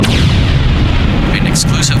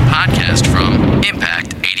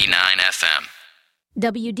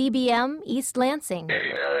WDBM East Lansing.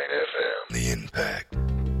 89 FM. The Impact.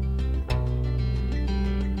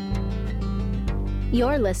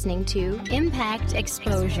 You're listening to Impact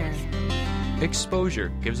Exposure.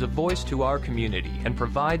 Exposure gives a voice to our community and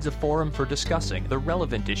provides a forum for discussing the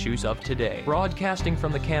relevant issues of today. Broadcasting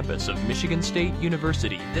from the campus of Michigan State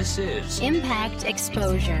University, this is Impact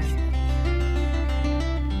Exposure.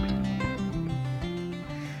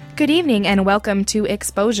 Good evening and welcome to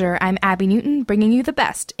Exposure. I'm Abby Newton, bringing you the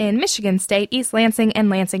best in Michigan State, East Lansing, and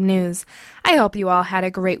Lansing news. I hope you all had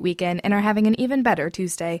a great weekend and are having an even better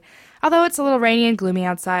Tuesday. Although it's a little rainy and gloomy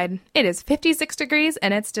outside, it is 56 degrees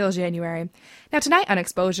and it's still January. Now tonight on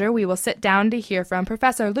Exposure, we will sit down to hear from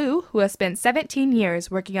Professor Liu, who has spent 17 years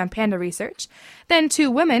working on panda research. Then two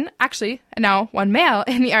women, actually now one male,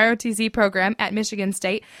 in the ROTC program at Michigan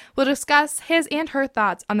State will discuss his and her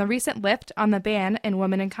thoughts on the recent lift on the ban in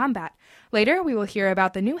Women in Combat. Later, we will hear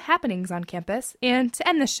about the new happenings on campus, and to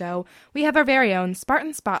end the show, we have our very own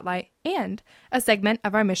Spartan Spotlight and a segment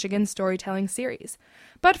of our Michigan Storytelling series.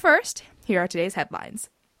 But first, here are today's headlines.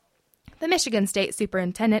 The Michigan State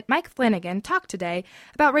Superintendent, Mike Flanagan, talked today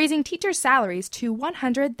about raising teachers' salaries to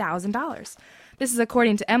 $100,000. This is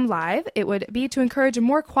according to MLive. It would be to encourage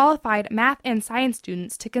more qualified math and science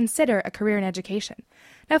students to consider a career in education.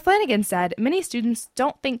 Now, Flanagan said many students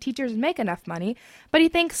don't think teachers make enough money, but he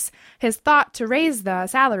thinks his thought to raise the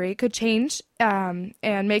salary could change and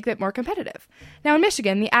make it more competitive. Now, in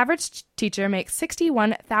Michigan, the average teacher makes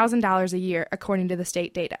 $61,000 a year, according to the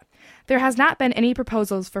state data. There has not been any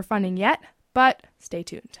proposals for funding yet, but stay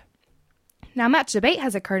tuned. Now, much debate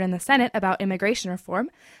has occurred in the Senate about immigration reform.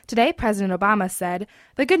 Today, President Obama said,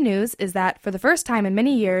 "The good news is that for the first time in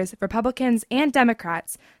many years, Republicans and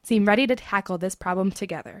Democrats seem ready to tackle this problem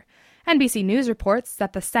together." NBC News reports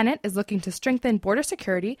that the Senate is looking to strengthen border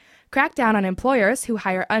security, crack down on employers who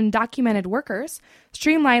hire undocumented workers,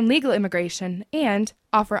 streamline legal immigration, and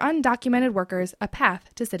offer undocumented workers a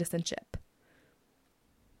path to citizenship.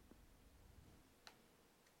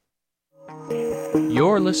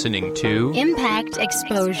 You're listening to Impact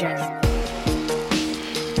Exposure.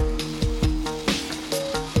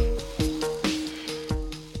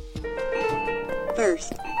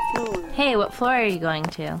 First floor. Hey, what floor are you going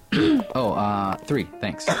to? 3,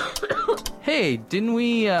 thanks. Hey, didn't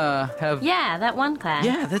we, have... Yeah, that one class.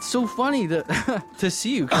 Yeah, that's so funny to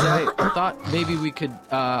see you, because I thought maybe we could,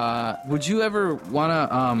 would you ever wanna,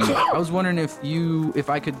 I was wondering if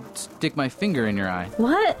I could stick my finger in your eye.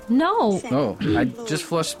 What? No. Oh, I just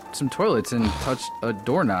flushed some toilets and touched a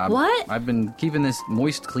doorknob. What? I've been keeping this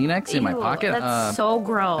moist Kleenex in my Ew, pocket. That's so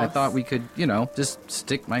gross. I thought we could, just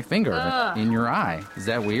stick my finger in your eye. Is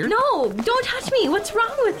that weird? No, don't touch me. What's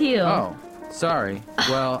wrong with you? Oh. Sorry.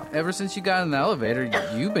 Well, ever since you got in the elevator,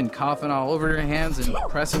 you've been coughing all over your hands and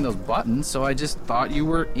pressing those buttons, so I just thought you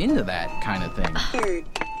were into that kind of thing. Third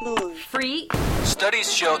floor. Freak.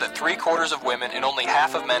 Studies show that 3/4 of women and only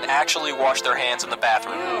half of men actually wash their hands in the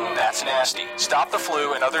bathroom. That's nasty. Stop the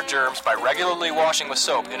flu and other germs by regularly washing with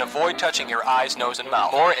soap and avoid touching your eyes, nose, and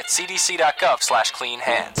mouth. More at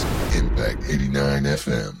cdc.gov/cleanhands. Impact 89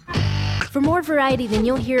 FM. For more variety than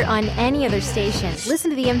you'll hear on any other station, listen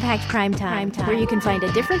to the Impact Primetime, where you can find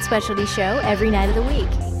a different specialty show every night of the week.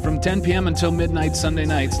 From 10 p.m. until midnight Sunday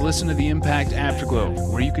nights, listen to the Impact Afterglow,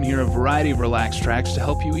 where you can hear a variety of relaxed tracks to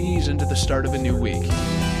help you ease into the start of a new week.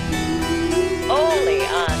 Only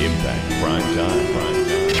on Impact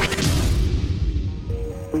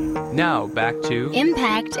Primetime. Now, back to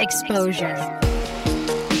Impact Exposure.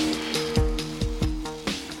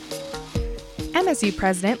 MSU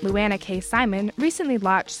President Luana K. Simon recently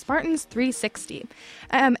launched Spartans 360.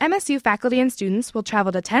 MSU faculty and students will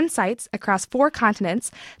travel to 10 sites across 4 continents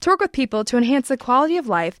to work with people to enhance the quality of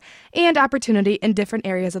life and opportunity in different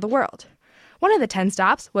areas of the world. One of the 10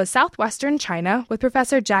 stops was southwestern China with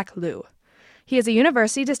Professor Jack Liu. He is a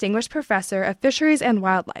University Distinguished Professor of Fisheries and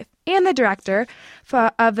Wildlife and the Director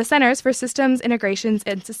of the Centers for Systems Integrations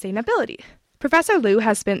and Sustainability. Professor Liu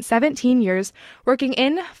has spent 17 years working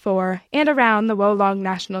in, for, and around the Wolong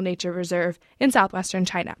National Nature Reserve in southwestern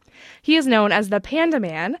China. He is known as the Panda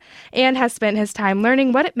Man and has spent his time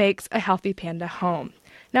learning what it makes a healthy panda home.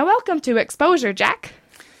 Now, welcome to Exposure, Jack.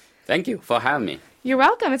 Thank you for having me. You're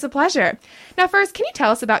welcome. It's a pleasure. Now, first, can you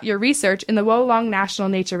tell us about your research in the Wolong National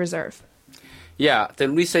Nature Reserve? Yeah,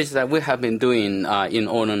 the research that we have been doing in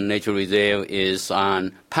Wolong Nature Reserve is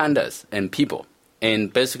on pandas and people.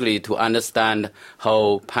 And basically to understand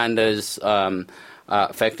how pandas are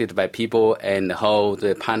affected by people and how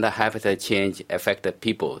the panda habitat change affected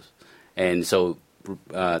people. And so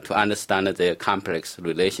to understand the complex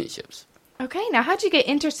relationships. Okay, now how'd you get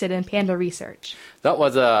interested in panda research? That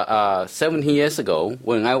was 17 years ago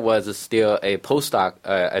when I was still a postdoc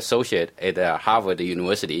associate at Harvard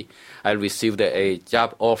University. I received a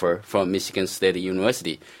job offer from Michigan State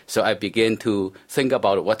University. So I began to think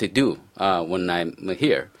about what to do when I'm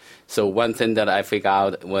here. So one thing that I figured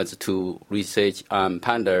out was to research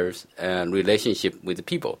pandas and relationship with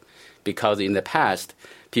people. Because in the past,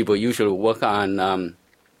 people usually work on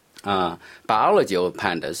biology of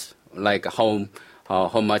pandas, like how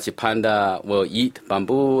much panda will eat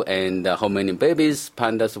bamboo and how many babies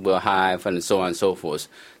pandas will have and so on and so forth.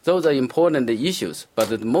 Those are important issues, but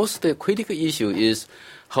the most critical issue is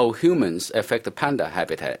how humans affect the panda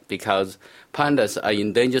habitat, because pandas are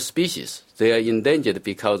endangered species. They are endangered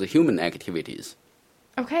because of human activities.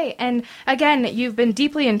 Okay, and again, you've been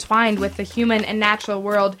deeply entwined with the human and natural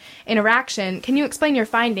world interaction. Can you explain your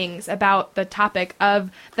findings about the topic of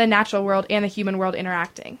the natural world and the human world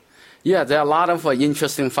interacting? Yeah, there are a lot of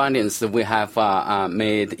interesting findings that we have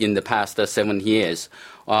made in the past 7 years.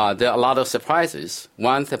 There are a lot of surprises.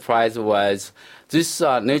 One surprise was this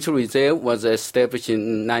nature reserve was established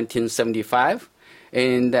in 1975,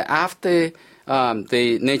 and after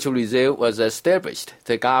the nature reserve was established,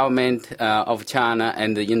 the government of China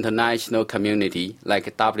and the international community,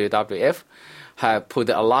 like WWF, have put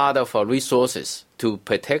a lot of resources to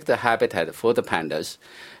protect the habitat for the pandas.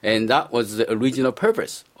 And that was the original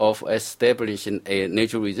purpose of establishing a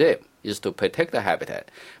nature reserve, is to protect the habitat.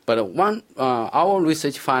 But our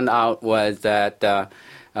research found out was that the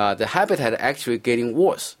habitat actually getting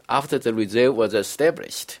worse after the reserve was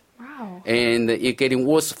established. Wow. And it getting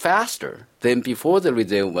worse faster than before the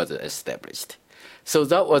reserve was established. So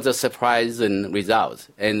that was a surprising result.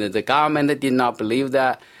 And the government did not believe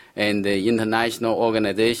that, and the international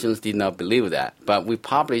organizations did not believe that. But we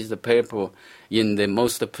published the paper in the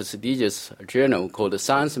most prestigious journal called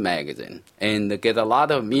Science Magazine, and get a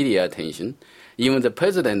lot of media attention. Even the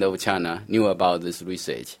president of China knew about this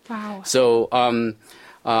research. Wow. So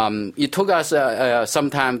it took us some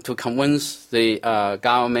time to convince the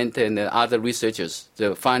government and the other researchers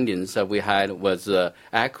the findings that we had was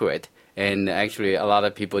accurate, and actually a lot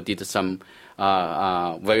of people did some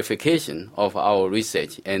verification of our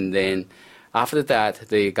research. And then after that,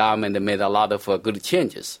 the government made a lot of good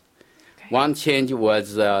changes. Okay. One change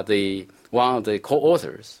was one of the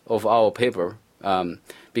co-authors of our paper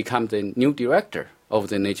became the new director of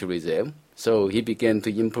the nature reserve. So he began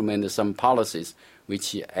to implement some policies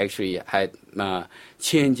which actually had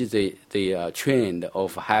changed the trend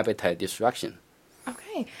of habitat destruction.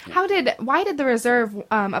 Okay. Why did the reserve,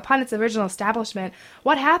 upon its original establishment,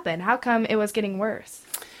 what happened? How come it was getting worse?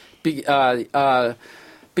 Because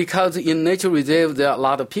in nature reserve, there are a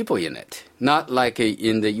lot of people in it. Not like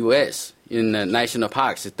in the U.S., in national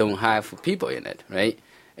parks, don't have people in it, right?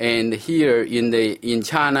 And here in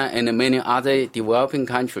China and many other developing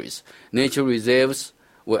countries, nature reserves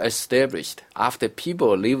were established after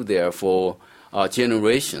people lived there for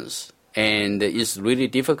generations. And it's really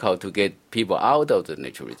difficult to get people out of the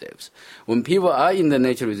nature reserves. When people are in the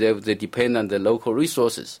nature reserve, they depend on the local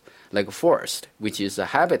resources, like forest, which is a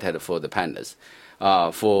habitat for the pandas.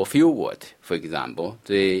 For fieldwood, for example,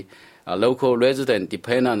 the local resident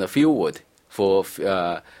depend on the fieldwood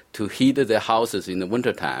to heat their houses in the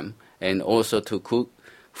wintertime, and also to cook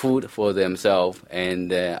food for themselves,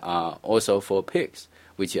 and also for pigs,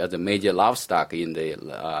 which are the major livestock in the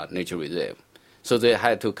nature reserve. So they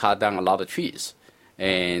had to cut down a lot of trees.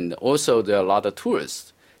 And also there are a lot of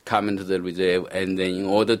tourists coming to the reserve, and then in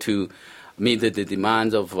order to meet the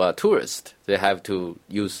demands of tourists, they have to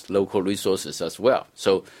use local resources as well.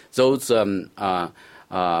 So those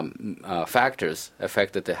factors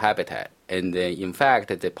affected the habitat. And in fact,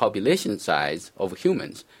 the population size of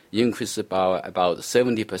humans increased about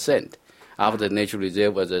 70% after the nature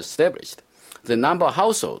reserve was established. The number of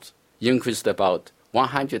households increased about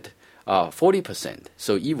 40%,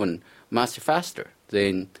 so even much faster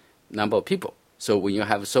than number of people. So when you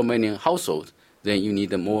have so many households, then you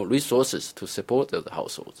need more resources to support those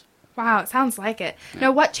households. Wow, it sounds like it. Yeah.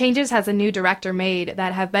 Now, what changes has a new director made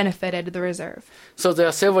that have benefited the reserve? So there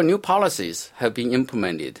are several new policies have been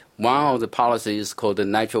implemented. One of the policies is called the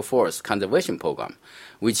Natural Forest Conservation Program,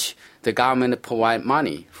 which the government provide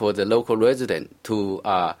money for the local resident to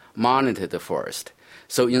monitor the forest.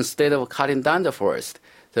 So instead of cutting down the forest,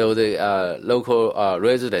 so the local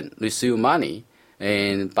resident receive money,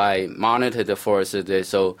 and by monitor the forest,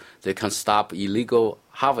 so they can stop illegal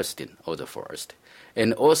harvesting of the forest.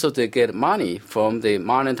 And also they get money from the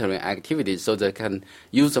monitoring activities, so they can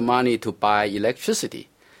use the money to buy electricity.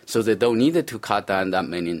 So they don't need to cut down that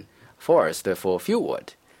many forests for fuel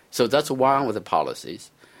wood. So that's one of the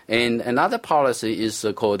policies. And another policy is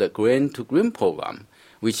called the Green to Green program,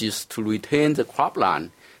 which is to return the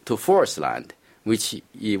cropland to forest land, which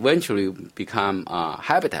eventually become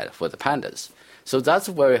habitat for the pandas. So that's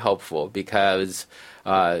very helpful because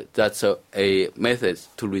that's a method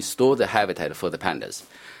to restore the habitat for the pandas.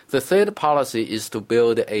 The third policy is to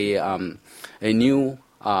build a new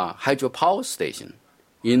hydropower station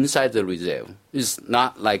inside the reserve. It's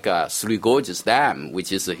not like Three Gorges Dam,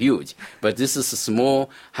 which is huge, but this is a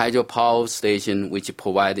small hydropower station which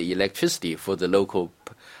provides electricity for the local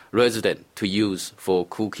resident to use for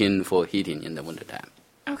cooking, for heating in the wintertime.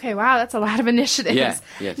 Okay, wow, that's a lot of initiatives. Yeah,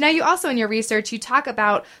 yes. Now, you also, in your research, you talk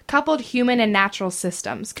about coupled human and natural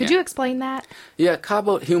systems. Could you explain that? Yeah,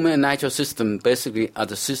 coupled human and natural systems basically are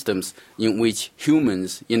the systems in which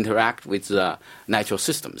humans interact with natural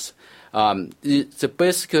systems. The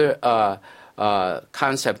basic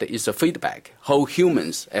concept is a feedback, how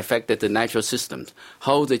humans affect the natural systems,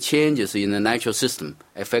 how the changes in the natural system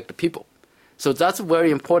affect people. So that's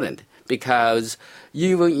very important because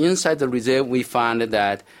even inside the reserve, we found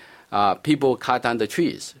that people cut down the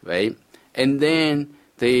trees, right? And then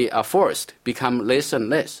the forest become less and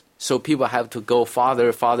less. So people have to go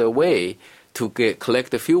farther away to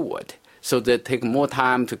collect the fuel wood. So they take more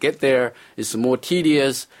time to get there. It's more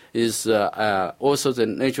tedious. Also, the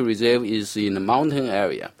nature reserve is in a mountain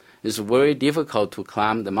area. It's very difficult to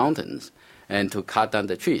climb the mountains and to cut down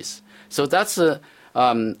the trees. So that's a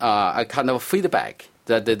kind of feedback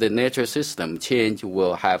that the nature system change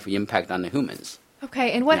will have impact on the humans.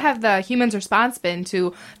 Okay, and what have the humans' response been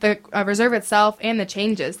to the reserve itself and the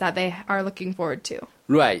changes that they are looking forward to?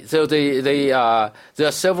 Right. So there are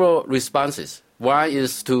several responses. One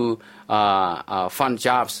is to find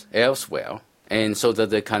jobs elsewhere, and so that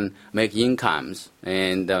they can make incomes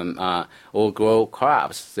and or grow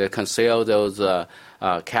crops. They can sell those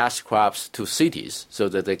cash crops to cities so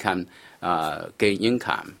that they can gain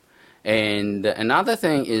income. And another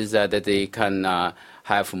thing is that they can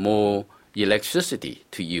have more electricity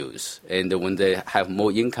to use. And when they have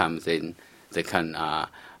more income, then they can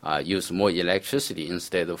use more electricity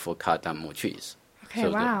instead of cut down more trees. Okay,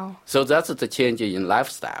 wow. So that's the change in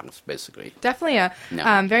lifestyles, basically. Definitely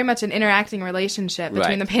very much an interacting relationship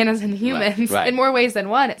between the pandas and the humans in more ways than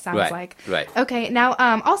one, it sounds like. Right. Okay, now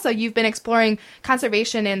also you've been exploring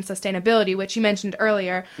conservation and sustainability, which you mentioned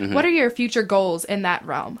earlier. Mm-hmm. What are your future goals in that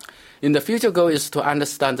realm? In the future goal is to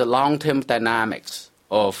understand the long-term dynamics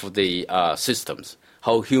of the systems,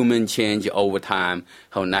 how humans change over time,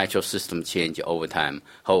 how natural systems change over time,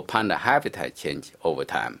 how panda habitat change over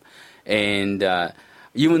time. And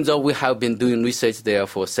even though we have been doing research there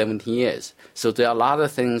for 17 years, so there are a lot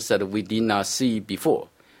of things that we did not see before.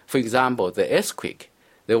 For example, the earthquake.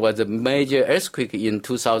 There was a major earthquake in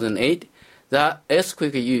 2008. That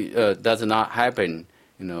earthquake does not happen,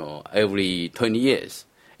 every 20 years.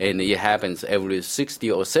 And it happens every 60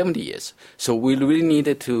 or 70 years. So we really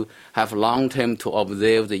needed to have long-term to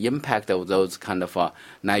observe the impact of those kind of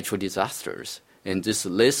natural disasters. And this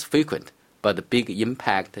is less frequent, but big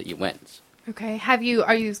impact events. Okay.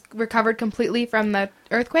 Are you recovered completely from the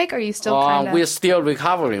earthquake, or are you still kind of... We're still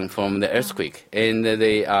recovering from the earthquake. And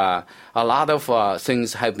a lot of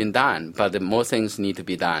things have been done, but more things need to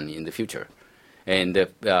be done in the future. And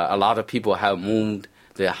a lot of people have moved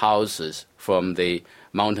their houses from the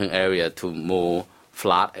mountain area to more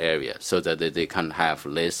flat area so that they can have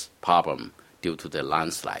less problem due to the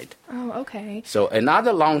landslide. Oh, okay. So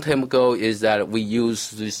another long-term goal is that we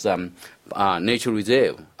use this nature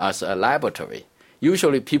reserve as a laboratory.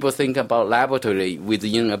 Usually people think about laboratory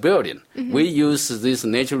within a building. Mm-hmm. We use this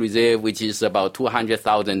nature reserve, which is about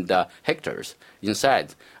 200,000 hectares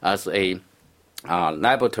inside, as a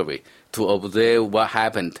laboratory to observe what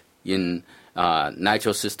happened in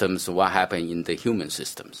natural systems, what happened in the human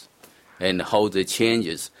systems, and how they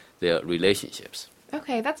changes their relationships.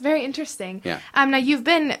 Okay, that's very interesting. Yeah. Now you've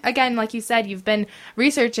been, again, like you said, you've been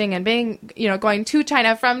researching and going to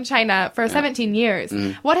China from China for 17 years.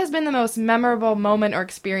 Mm-hmm. What has been the most memorable moment or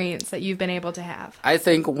experience that you've been able to have? I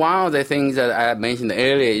think one of the things that I mentioned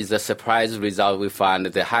earlier is the surprise result we found,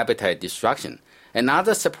 the habitat destruction.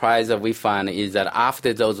 Another surprise that we found is that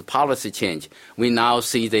after those policy change, we now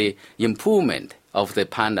see the improvement of the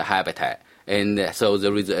panda habitat. And so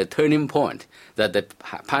there is a turning point that the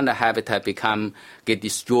panda habitat get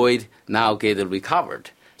destroyed, now get recovered.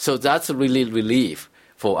 So that's really relief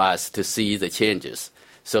for us to see the changes.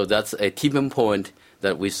 So that's a tipping point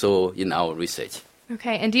that we saw in our research.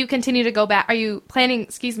 Okay, and do you continue to go back? Are you planning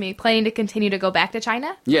to continue to go back to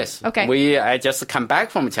China? Yes. Okay. I just come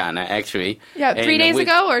back from China, actually. Yeah, 3 days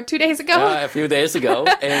ago or 2 days ago? A few days ago.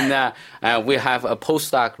 And we have a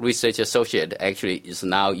postdoc research associate, actually, is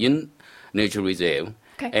now in Nature Reserve.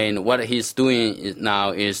 Okay. And what he's doing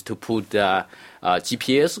now is to put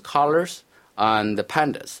GPS collars on the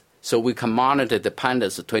pandas. So we can monitor the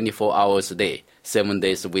pandas 24 hours a day, 7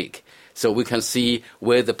 days a week. So we can see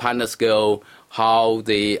where the pandas go, how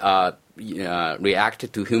they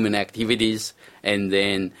react to human activities, and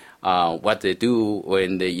then what they do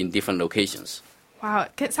when they're in different locations. Wow,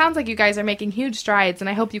 it sounds like you guys are making huge strides, and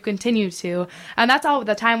I hope you continue to. And that's all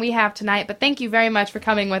the time we have tonight, but thank you very much for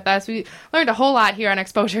coming with us. We learned a whole lot here on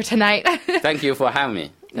Exposure tonight. Thank you for having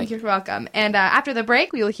me. You're welcome. And after the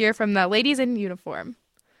break, we will hear from the ladies in uniform.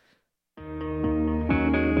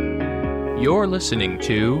 You're listening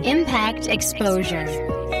to Impact Exposure.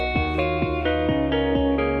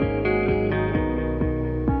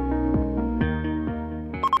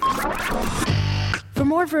 For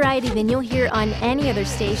more variety than you'll hear on any other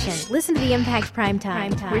station, listen to the Impact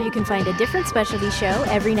Primetime, where you can find a different specialty show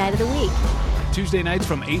every night of the week. Tuesday nights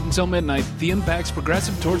from 8 until midnight, The Impact's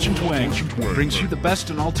Progressive Torch and Twang brings you the best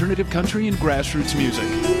in alternative country and grassroots music.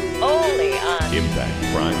 Only on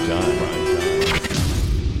Impact Prime Time.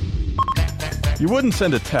 You wouldn't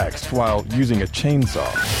send a text while using a chainsaw.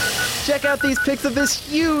 Check out these pics of this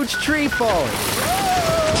huge tree falling.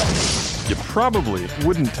 You probably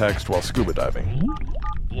wouldn't text while scuba diving.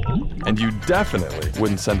 And you definitely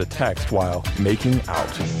wouldn't send a text while making out.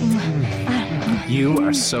 You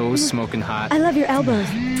are so smoking hot. I love your elbows.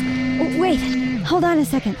 Oh, wait, hold on a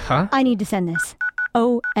second. Huh? I need to send this.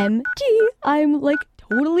 OMG, I'm like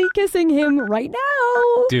totally kissing him right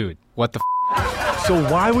now. Dude, what the So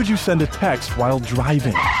why would you send a text while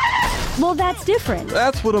driving? Well, that's different.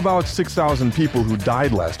 That's what about 6,000 people who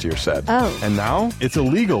died last year said. Oh. And now it's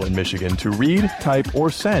illegal in Michigan to read, type,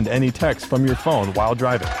 or send any text from your phone while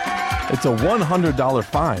driving. It's a $100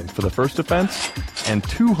 fine for the first offense and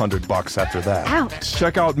 $200 after that. Ouch.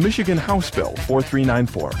 Check out Michigan House Bill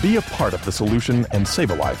 4394. Be a part of the solution and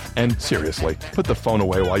save a life. And seriously, put the phone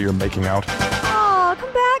away while you're making out. Aw,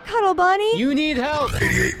 come back, Cuddle Bunny. You need help.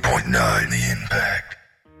 88.9 The Impact.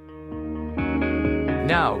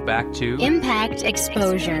 Now back to Impact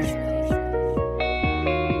Exposure.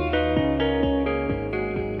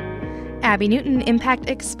 Abby Newton, Impact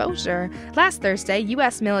Exposure. Last Thursday,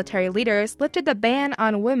 U.S. military leaders lifted the ban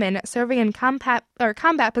on women serving in combat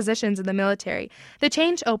positions in the military. The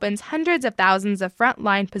change opens hundreds of thousands of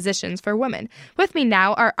frontline positions for women. With me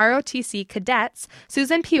now are ROTC cadets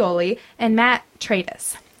Susan Pioli and Matt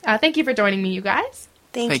Tradus. Thank you for joining me, you guys.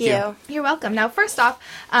 Thank you. You're welcome. Now, first off,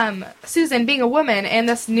 Susan, being a woman and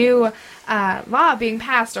this new law being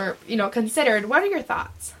passed or, considered, what are your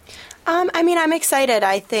thoughts? I'm excited.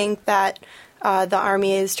 I think that the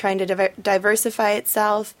Army is trying to diversify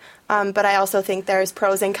itself, but I also think there's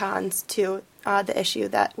pros and cons to the issue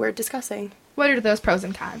that we're discussing. What are those pros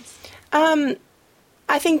and cons? I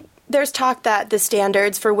think there's talk that the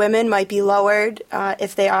standards for women might be lowered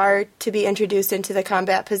if they are to be introduced into the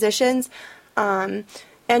combat positions. And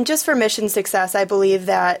just for mission success, I believe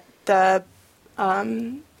that the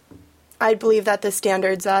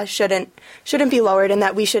standards shouldn't be lowered, and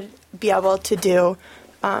that we should be able to do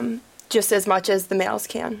just as much as the males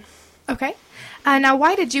can. Okay. Now,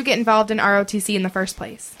 why did you get involved in ROTC in the first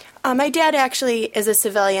place? My dad actually is a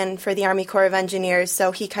civilian for the Army Corps of Engineers,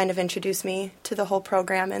 so he kind of introduced me to the whole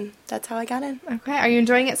program, and that's how I got in. Okay. Are you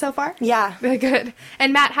enjoying it so far? Yeah. Good.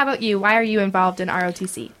 And Matt, how about you? Why are you involved in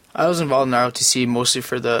ROTC? I was involved in ROTC mostly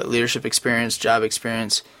for the leadership experience, job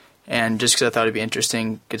experience, and just because I thought it'd be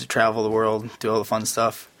interesting, get to travel the world, do all the fun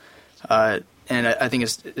stuff. And I think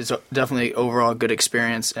it's definitely overall a good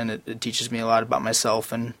experience, and it teaches me a lot about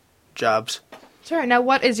myself and jobs. Sure. Now,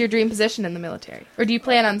 what is your dream position in the military? Or do you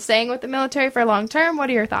plan on staying with the military for long term? What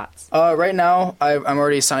are your thoughts? Right now, I'm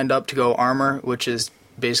already signed up to go armor, which is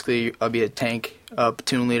basically I'll be a tank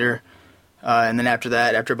platoon leader. And then after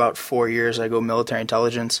that, after about 4 years, I go military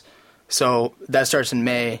intelligence. So that starts in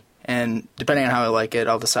May, and depending on how I like it,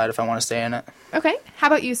 I'll decide if I want to stay in it. Okay. How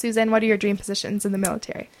about you, Susan? What are your dream positions in the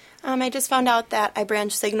military? I just found out that I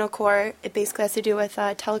branched Signal Corps. It basically has to do with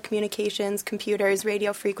telecommunications, computers,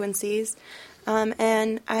 radio frequencies.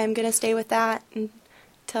 And I'm going to stay with that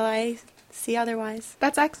until I see otherwise.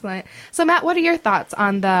 That's excellent. So, Matt, what are your thoughts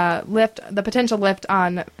on the potential lift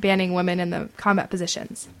on banning women in the combat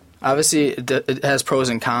positions? Obviously, it has pros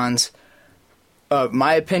and cons.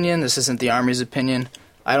 My opinion, this isn't the Army's opinion,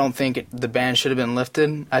 I don't think the ban should have been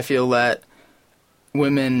lifted. I feel that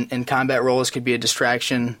women in combat roles could be a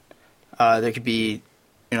distraction There could be,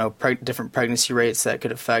 different pregnancy rates that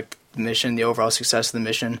could affect the mission, the overall success of the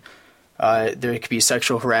mission. There could be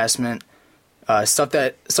sexual harassment, stuff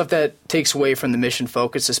that takes away from the mission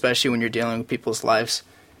focus, especially when you're dealing with people's lives.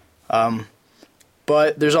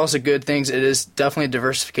 But there's also good things. It is definitely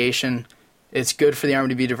diversification. It's good for the Army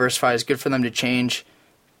to be diversified. It's good for them to change.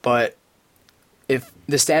 But if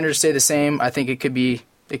the standards stay the same, I think it could be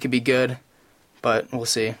good. But we'll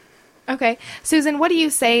see. Okay. Susan, what do you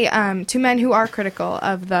say to men who are critical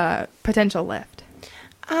of the potential lift?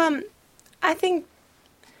 I think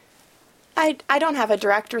I don't have a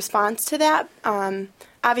direct response to that.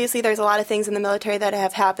 Obviously, there's a lot of things in the military that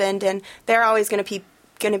have happened, and there are always going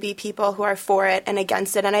to be people who are for it and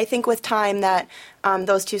against it. And I think with time that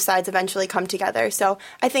those two sides eventually come together. So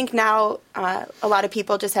I think now a lot of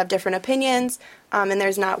people just have different opinions, and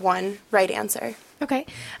there's not one right answer. Okay.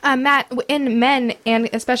 Matt, in men and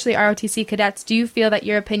especially ROTC cadets, do you feel that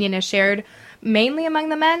your opinion is shared mainly among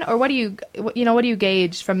the men, or what do you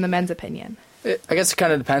gauge from the men's opinion? I guess it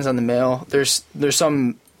kind of depends on the male. There's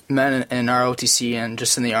some men in ROTC and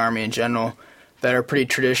just in the Army in general that are pretty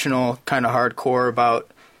traditional, kind of hardcore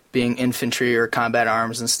about being infantry or combat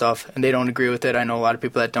arms and stuff, and they don't agree with it. I know a lot of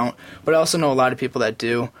people that don't, but I also know a lot of people that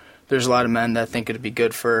do. There's a lot of men that think it'd be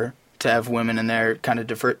good to have women in there, kind of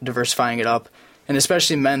diversifying it up. And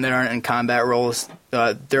especially men that aren't in combat roles,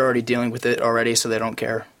 they're already dealing with it already, so they don't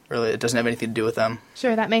care. Really, it doesn't have anything to do with them.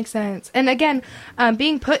 Sure, that makes sense. And again,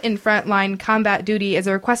 being put in frontline combat duty is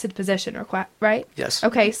a requested position, right? Yes.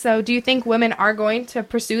 Okay, so do you think women are going to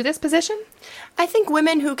pursue this position? I think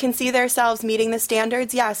women who can see themselves meeting the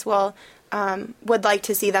standards, yes, would like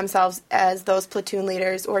to see themselves as those platoon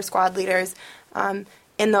leaders or squad leaders in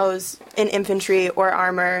infantry or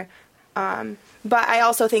armor. But I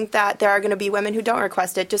also think that there are going to be women who don't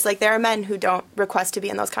request it, just like there are men who don't request to be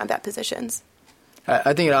in those combat positions.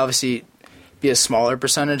 I think it'd obviously be a smaller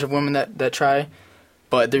percentage of women that try,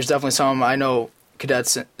 but there's definitely some. I know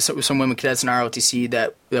cadets, some women cadets in ROTC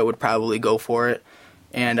that would probably go for it,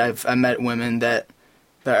 and I've met women that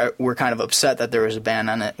were kind of upset that there was a ban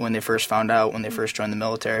on it when they first found out, when they first joined the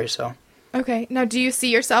military. So. Okay. Now, do you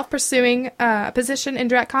see yourself pursuing a position in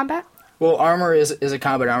direct combat? Well, armor is a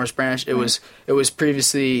combat arms branch. It was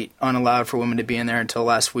previously unallowed for women to be in there until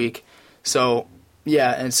last week. So.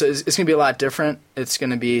 Yeah, and so it's going to be a lot different. There's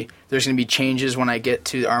going to be changes when I get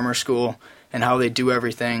to the armor school and how they do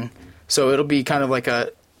everything. So it'll be kind of like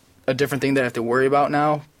a different thing that I have to worry about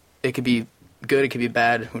now. It could be good, it could be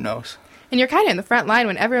bad, who knows. And you're kind of in the front line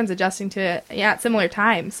when everyone's adjusting to it at similar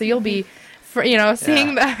times. So you'll be,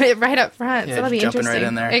 seeing that right up front. Yeah, so that'll be jumping interesting. Right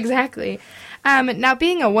in there. Exactly. Now,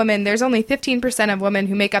 being a woman, there's only 15% of women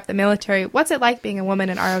who make up the military. What's it like being a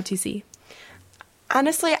woman in ROTC?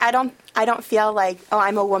 Honestly, I don't feel like,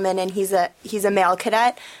 I'm a woman and he's a male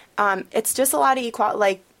cadet. It's just a lot of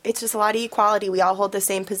equality. We all hold the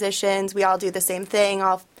same positions. We all do the same thing.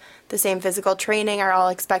 All the same physical training. Are all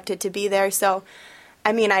expected to be there. So,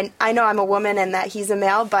 I mean, I know I'm a woman and that he's a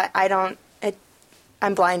male, but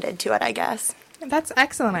I'm blinded to it, I guess. That's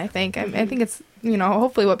excellent, I think. Mm-hmm. I think it's,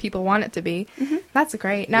 hopefully what people want it to be. Mm-hmm. That's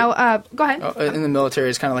great. Now, go ahead. In the military,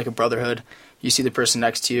 it's kind of like a brotherhood. You see the person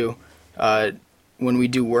next to you. When we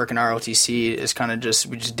do work in ROTC, it's kind of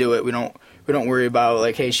we just do it. We don't worry about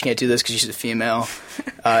like, hey, she can't do this because she's a female.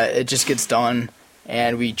 It just gets done,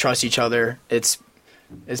 and we trust each other. It's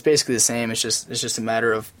basically the same. It's just a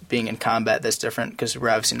matter of being in combat that's different because we're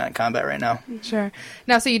obviously not in combat right now. Sure.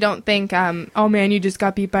 Now, so you don't think, oh man, you just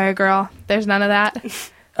got beat by a girl? There's none of that.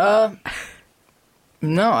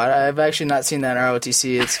 No, I've actually not seen that in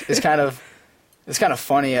ROTC. It's kind of. It's kind of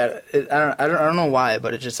funny. I don't know why,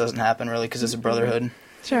 but it just doesn't happen really because it's a brotherhood.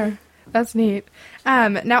 Sure, that's neat.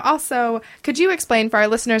 Now, also, could you explain for our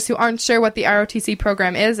listeners who aren't sure what the ROTC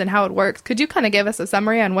program is and how it works? Could you kind of give us a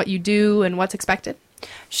summary on what you do and what's expected?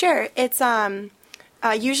 Sure. It's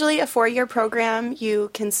usually a 4-year program. You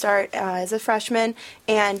can start as a freshman,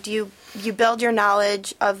 and you build your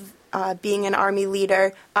knowledge of being an Army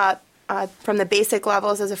leader from the basic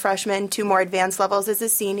levels as a freshman to more advanced levels as a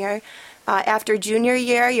senior. After junior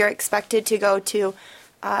year, you're expected to go to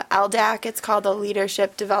LDAC. It's called the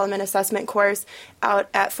Leadership Development Assessment Course out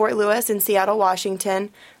at Fort Lewis in Seattle,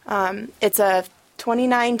 Washington. It's a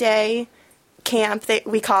 29-day camp,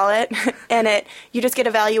 we call it, and you just get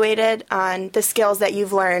evaluated on the skills that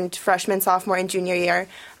you've learned freshman, sophomore, and junior year.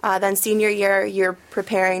 Then senior year, you're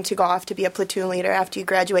preparing to go off to be a platoon leader after you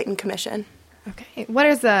graduate and commission. Okay. What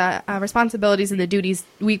is the responsibilities and the duties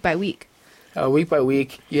week by week? Week by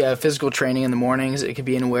week, you have physical training in the mornings. It could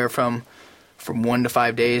be anywhere from 1 to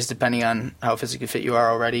 5 days, depending on how physically fit you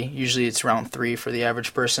are already. Usually it's around 3 for the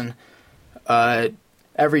average person.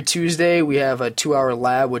 every Tuesday we have a 2-hour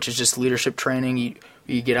lab, which is just leadership training.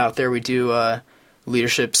 You get out there, we do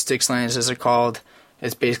leadership stick slants, as they're called.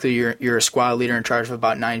 It's basically you're a squad leader in charge of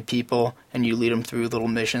about 9 people, and you lead them through little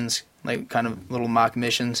missions, like kind of little mock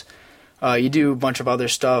missions. You do a bunch of other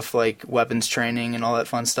stuff like weapons training and all that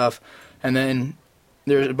fun stuff. And then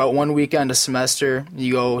there's about one weekend a semester.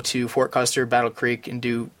 You go to Fort Custer, Battle Creek, and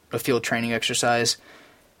do a field training exercise.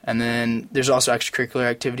 And then there's also extracurricular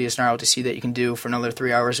activities in ROTC that you can do for another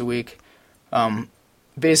 3 hours a week.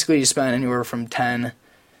 Basically, you spend anywhere from 10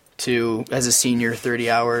 to, as a senior, 30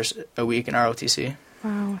 hours a week in ROTC.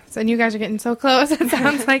 Wow. So you guys are getting so close, it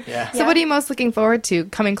sounds like. Yeah. So what are you most looking forward to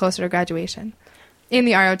coming closer to graduation in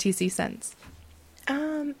the ROTC sense?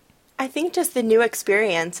 I think just the new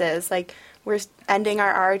experiences. Like, we're ending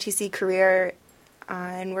our ROTC career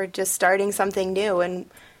and we're just starting something new, and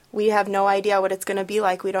we have no idea what it's going to be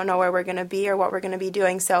like. We don't know where we're going to be or what we're going to be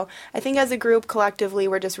doing. So I think as a group, collectively,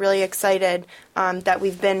 we're just really excited that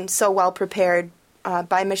we've been so well prepared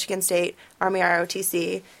by Michigan State Army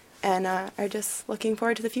ROTC, and are just looking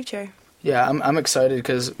forward to the future. Yeah, I'm excited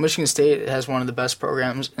because Michigan State has one of the best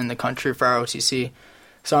programs in the country for ROTC.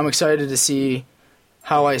 So I'm excited to see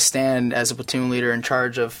how I stand as a platoon leader in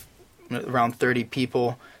charge of around 30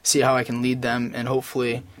 people, see how I can lead them and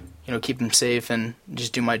hopefully, keep them safe and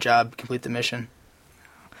just do my job, complete the mission.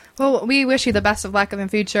 Well, we wish you the best of luck in the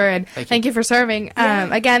future, and thank you for serving.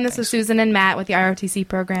 Again, this is Susan and Matt with the ROTC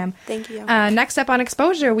program. Thank you. Next up on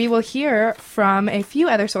Exposure, we will hear from a few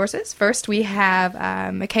other sources. First, we have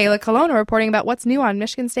Michaela Colonna reporting about what's new on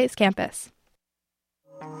Michigan State's campus.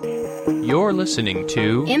 You're listening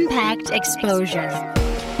to Impact Exposure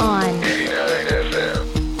on 89 FM.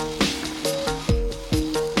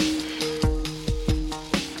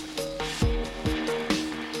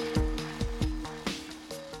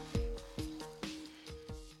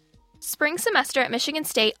 Spring semester at Michigan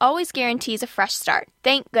State always guarantees a fresh start.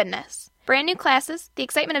 Thank goodness. Brand new classes, the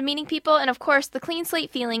excitement of meeting people, and of course, the clean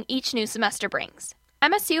slate feeling each new semester brings.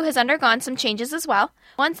 MSU has undergone some changes as well,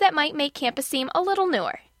 ones that might make campus seem a little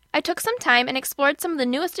newer. I took some time and explored some of the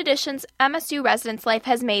newest additions MSU Residence Life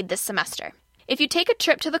has made this semester. If you take a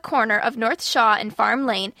trip to the corner of North Shaw and Farm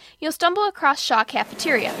Lane, you'll stumble across Shaw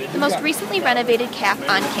Cafeteria, the most recently renovated caf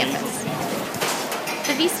on campus.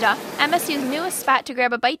 The Vista, MSU's newest spot to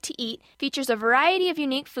grab a bite to eat, features a variety of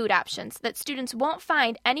unique food options that students won't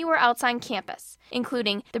find anywhere else on campus,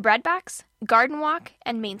 including the Bread Box, Garden Walk,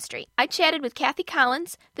 and Main Street. I chatted with Kathy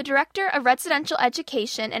Collins, the Director of Residential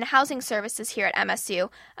Education and Housing Services here at MSU,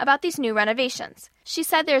 about these new renovations. She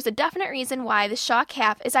said there's a definite reason why the Shaw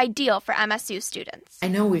Caf is ideal for MSU students. I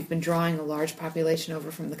know we've been drawing a large population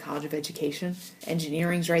over from the College of Education.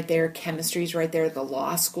 Engineering's right there, chemistry's right there, the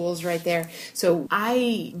law school's right there. So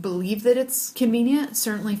I believe that it's convenient,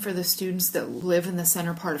 certainly for the students that live in the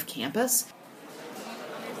center part of campus.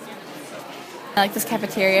 I like this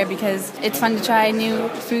cafeteria because it's fun to try new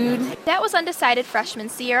food. That was undecided freshman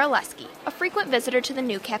Sierra Lesky, a frequent visitor to the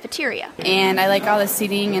new cafeteria. And I like all the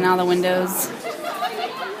seating and all the windows.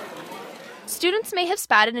 Students may have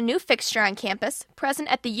spotted a new fixture on campus, present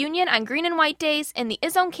at the Union on Green and White days and the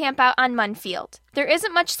Izzone Campout on Munfield. There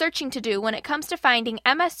isn't much searching to do when it comes to finding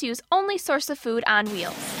MSU's only source of food on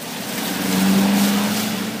wheels.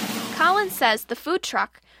 Collins says the food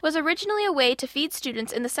truck was originally a way to feed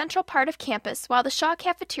students in the central part of campus while the Shaw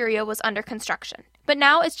Cafeteria was under construction. But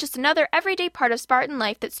now it's just another everyday part of Spartan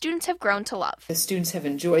life that students have grown to love. The students have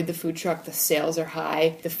enjoyed the food truck. The sales are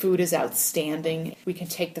high. The food is outstanding. We can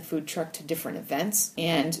take the food truck to different events,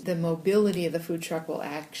 and the mobility of the food truck will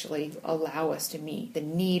actually allow us to meet the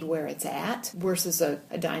need where it's at versus a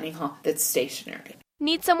dining hall that's stationary.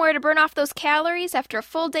 Need somewhere to burn off those calories after a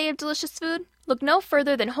full day of delicious food? Look no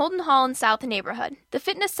further than Holden Hall in South Neighborhood. The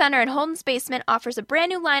fitness center in Holden's basement offers a brand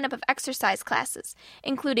new lineup of exercise classes,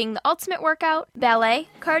 including the Ultimate Workout, ballet,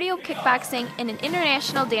 cardio kickboxing, and an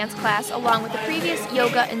international dance class, along with the previous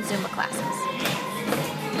yoga and Zumba classes.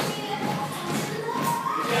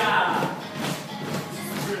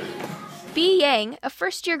 B. Yang, a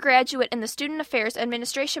first-year graduate in the Student Affairs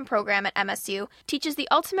Administration program at MSU, teaches the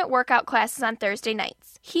Ultimate Workout classes on Thursday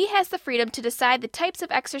nights. He has the freedom to decide the types of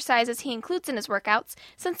exercises he includes in his workouts,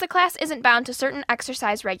 since the class isn't bound to certain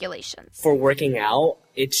exercise regulations. For working out,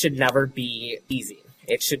 it should never be easy.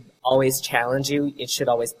 It should always challenge you. It should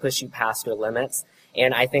always push you past your limits.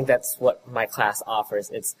 And I think that's what my class offers.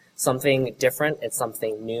 It's something different. It's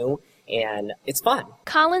something new. And it's fun.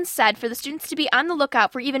 Collins said for the students to be on the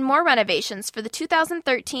lookout for even more renovations for the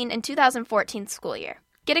 2013 and 2014 school year.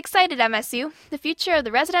 Get excited, MSU. The future of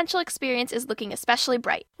the residential experience is looking especially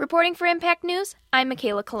bright. Reporting for Impact News, I'm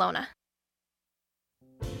Michaela Colonna.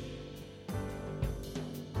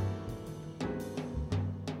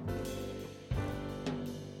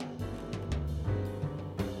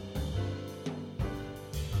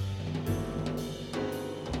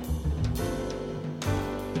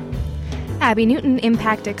 Abby Newton,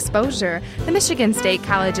 Impact Exposure. The Michigan State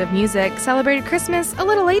College of Music celebrated Christmas a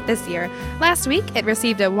little late this year. Last week, it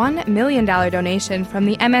received a $1 million donation from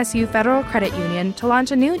the MSU Federal Credit Union to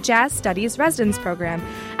launch a new Jazz Studies residence program.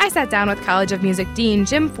 I sat down with College of Music Dean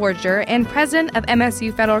Jim Forger and President of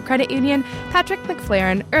MSU Federal Credit Union, Patrick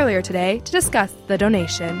McFlaren, earlier today to discuss the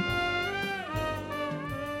donation.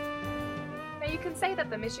 You can say that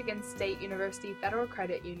the Michigan State University Federal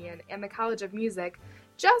Credit Union and the College of Music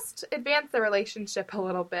just advanced the relationship a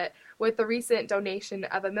little bit with the recent donation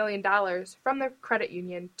of $1 million from the credit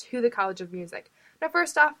union to the College of Music. Now,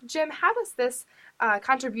 first off, Jim, how does this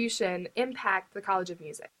contribution impact the College of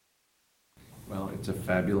Music? Well, it's a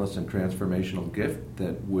fabulous and transformational gift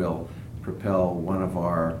that will propel one of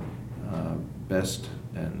our best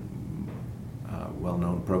and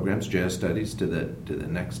well-known programs, Jazz Studies, to the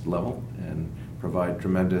next level and provide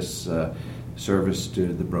tremendous service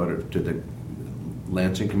to the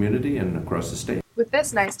Lansing community and across the state. With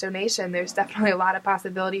this nice donation, there's definitely a lot of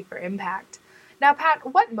possibility for impact. Now,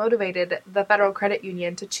 Pat, what motivated the Federal Credit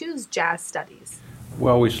Union to choose Jazz Studies?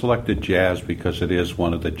 Well, we selected jazz because it is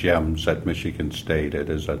one of the gems at Michigan State. It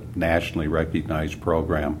is a nationally recognized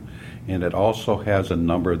program, and it also has a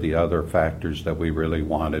number of the other factors that we really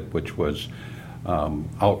wanted, which was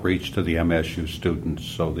outreach to the MSU students.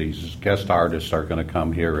 So these guest artists are going to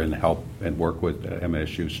come here and help and work with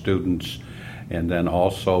MSU students, and then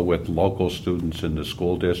also with local students in the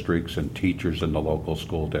school districts and teachers in the local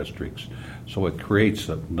school districts. So it creates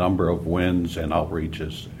a number of wins and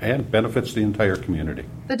outreaches and benefits the entire community.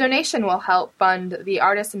 The donation will help fund the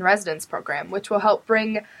Artist in Residence program, which will help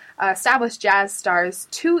bring established jazz stars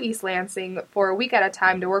to East Lansing for a week at a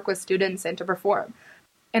time to work with students and to perform.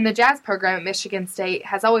 And the jazz program at Michigan State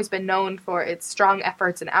has always been known for its strong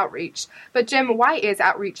efforts in outreach. But Jim, why is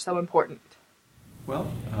outreach so important?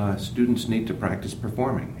 Well, students need to practice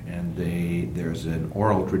performing, and there's an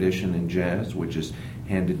oral tradition in jazz which is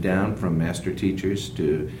handed down from master teachers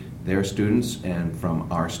to their students and from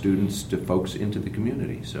our students to folks into the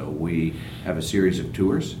community. So we have a series of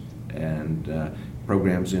tours and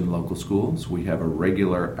programs in local schools. We have a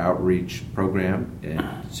regular outreach program in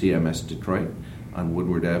CMS Detroit on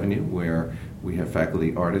Woodward Avenue, where we have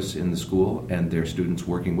faculty artists in the school and their students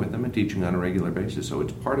working with them and teaching on a regular basis. So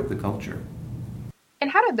it's part of the culture. And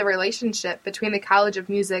how did the relationship between the College of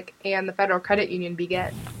Music and the Federal Credit Union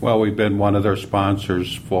begin? Well, we've been one of their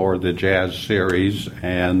sponsors for the Jazz Series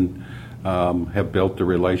and have built the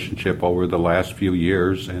relationship over the last few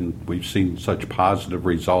years, and we've seen such positive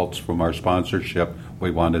results from our sponsorship, we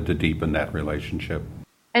wanted to deepen that relationship.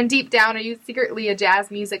 And deep down, are you secretly a jazz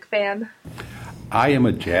music fan? I am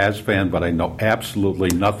a jazz fan, but I know absolutely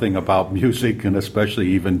nothing about music, and especially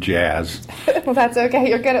even jazz. Well, that's okay.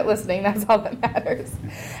 You're good at listening. That's all that matters.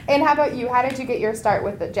 And how about you? How did you get your start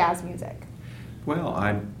with the jazz music? Well,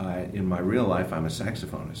 in my real life, I'm a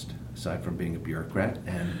saxophonist, aside from being a bureaucrat,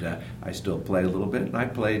 and I still play a little bit. And I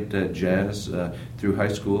played jazz through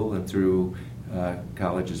high school and through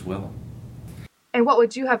college as well. And what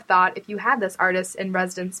would you have thought if you had this Artist in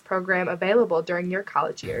Residence program available during your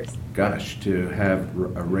college years? Gosh, to have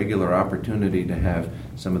a regular opportunity to have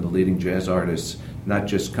some of the leading jazz artists not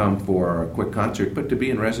just come for a quick concert, but to be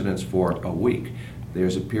in residence for a week.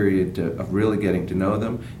 There's a period of really getting to know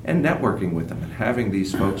them and networking with them and having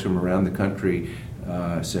these folks from around the country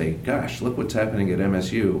say, gosh, look what's happening at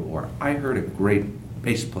MSU, or I heard a great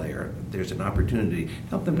bass player. There's an opportunity.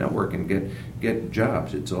 Help them network and get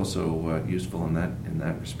jobs. It's also useful in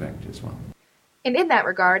that respect as well. And in that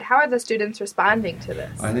regard, how are the students responding to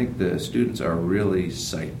this? I think the students are really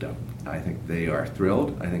psyched up. I think they are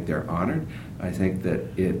thrilled. I think they're honored. I think that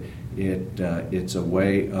it's a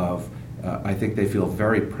way of. I think they feel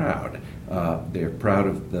very proud. They're proud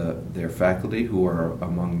of their faculty, who are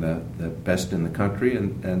among the best in the country,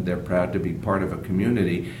 and they're proud to be part of a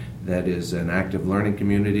community that is an active learning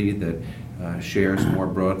community that shares more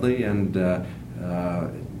broadly and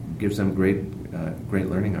gives them great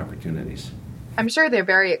learning opportunities. I'm sure they're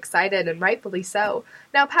very excited, and rightfully so.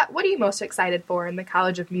 Now, Pat, what are you most excited for in the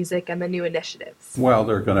College of Music and the new initiatives? Well,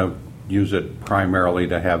 they're going to use it primarily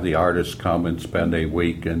to have the artists come and spend a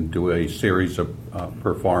week and do a series of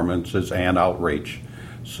performances and outreach.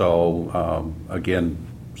 So, again,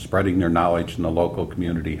 spreading their knowledge in the local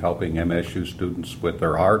community, helping MSU students with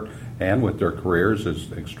their art and with their careers is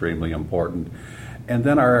extremely important. And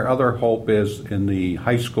then our other hope is in the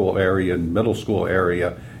high school area and middle school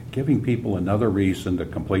area, giving people another reason to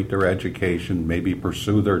complete their education, maybe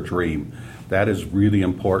pursue their dream. That is really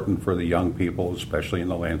important for the young people, especially in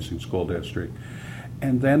the Lansing School District.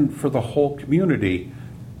 And then for the whole community,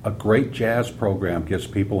 a great jazz program gives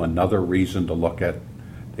people another reason to look at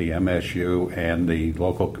the MSU and the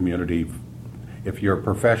local community. If you're a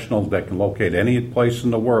professional that can locate any place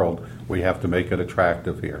in the world, we have to make it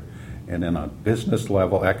attractive here. And in a business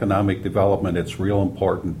level, economic development, it's real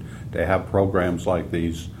important to have programs like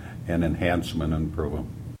these and enhance them and improve them.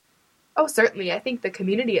 Oh, certainly. I think the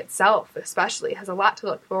community itself, especially, has a lot to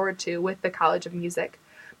look forward to with the College of Music.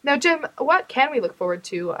 Now, Jim, what can we look forward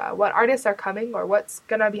to? What artists are coming, or what's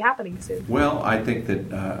going to be happening soon? Well, I think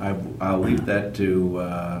that I'll leave that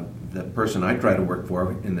to the person I try to work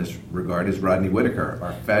for in this regard is Rodney Whitaker,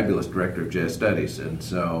 our fabulous Director of Jazz Studies. And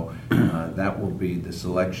so that will be the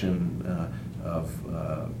selection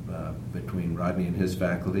between Rodney and his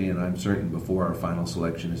faculty, and I'm certain before our final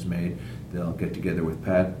selection is made, they'll get together with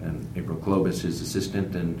Pat and April Klobus, his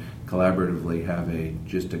assistant, and collaboratively have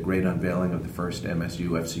just a great unveiling of the first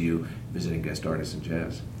MSU-FCU Visiting Guest Artist in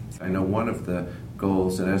Jazz. I know one of the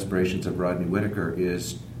goals and aspirations of Rodney Whitaker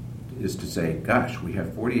is to say, gosh, we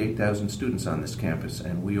have 48,000 students on this campus,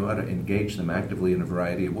 and we ought to engage them actively in a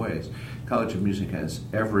variety of ways. College of Music has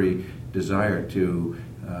every desire to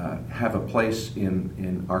have a place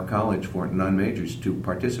in our college for non-majors to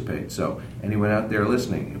participate. So anyone out there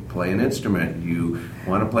listening, you play an instrument, you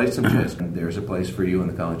want to play some jazz, there's a place for you in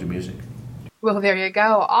the College of Music. Well, there you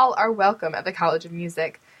go. All are welcome at the College of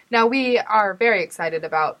Music. Now, we are very excited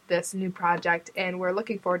about this new project, and we're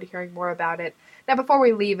looking forward to hearing more about it. Now, before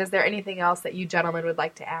we leave, is there anything else that you gentlemen would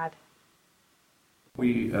like to add?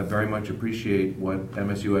 We very much appreciate what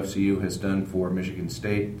MSU-FCU has done for Michigan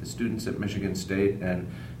State, the students at Michigan State, and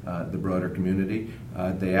the broader community.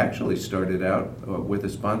 They actually started out with a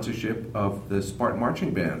sponsorship of the Spartan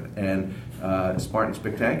Marching Band and Spartan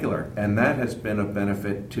Spectacular, and that has been of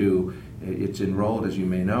benefit to, it's enrolled, as you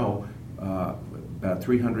may know, about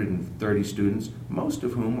 330 students, most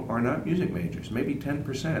of whom are not music majors, maybe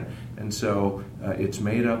 10%. And so it's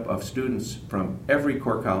made up of students from every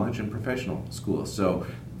core college and professional school. So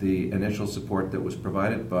the initial support that was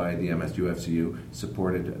provided by the MSU-FCU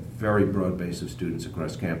supported a very broad base of students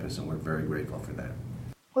across campus, and we're very grateful for that.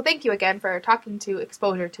 Well, thank you again for talking to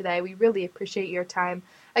Exposure today. We really appreciate your time.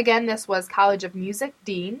 Again, this was College of Music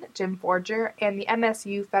Dean Jim Forger and the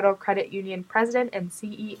MSU Federal Credit Union President and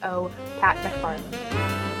CEO Pat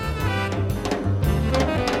McFarland.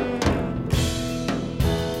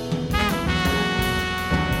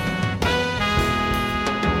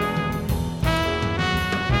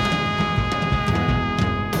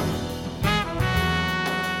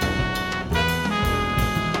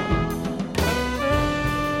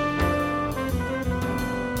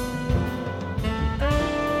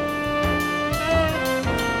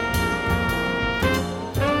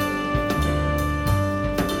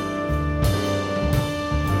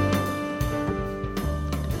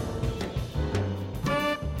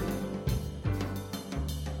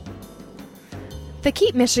 The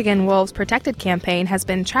Keep Michigan Wolves Protected campaign has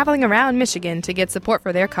been traveling around Michigan to get support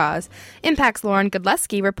for their cause. Impact's Lauren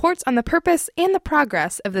Godleski reports on the purpose and the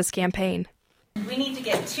progress of this campaign. We need to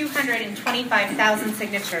get 225,000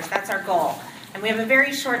 signatures. That's our goal. And we have a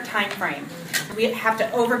very short time frame. We have to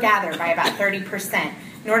overgather by about 30%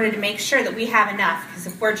 in order to make sure that we have enough, because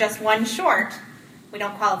if we're just one short, we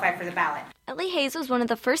don't qualify for the ballot. Ellie Hayes was one of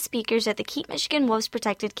the first speakers at the Keep Michigan Wolves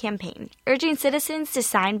Protected campaign, urging citizens to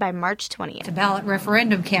sign by March 20th. It's a ballot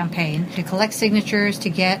referendum campaign to collect signatures to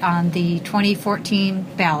get on the 2014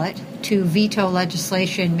 ballot to veto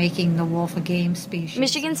legislation making the wolf a game species.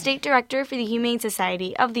 Michigan State Director for the Humane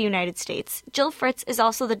Society of the United States, Jill Fritz, is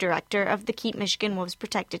also the director of the Keep Michigan Wolves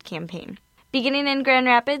Protected campaign. Beginning in Grand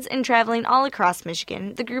Rapids and traveling all across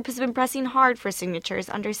Michigan, the group has been pressing hard for signatures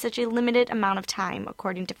under such a limited amount of time,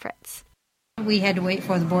 according to Fritz. We had to wait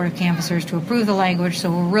for the Board of Canvassers to approve the language,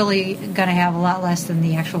 so we're really going to have a lot less than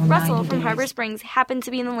the actual 90 Russell from days. Harbor Springs happened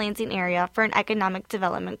to be in the Lansing area for an Economic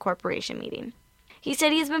Development Corporation meeting. He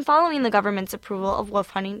said he has been following the government's approval of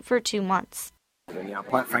wolf hunting for 2 months. And yeah,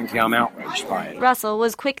 quite frankly, I'm outraged by it. Russell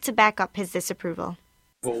was quick to back up his disapproval.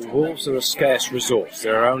 Well, wolves are a scarce resource.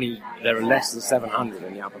 There are less than 700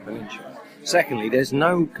 in the Upper Peninsula. Secondly, there's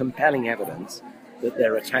no compelling evidence that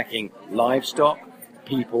they're attacking livestock,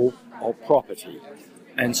 people, or property.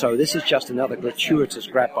 And so this is just another gratuitous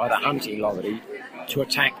grab by the hunting lottery to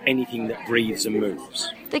attack anything that breathes and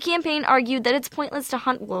moves. The campaign argued that it's pointless to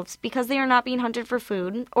hunt wolves because they are not being hunted for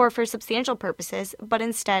food or for substantial purposes, but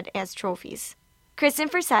instead as trophies. Kristen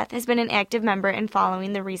Forseth has been an active member in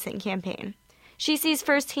following the recent campaign. She sees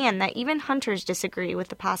firsthand that even hunters disagree with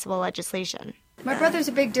the possible legislation. My brother's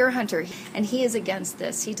a big deer hunter, and he is against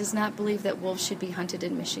this. He does not believe that wolves should be hunted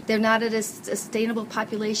in Michigan. They're not at a sustainable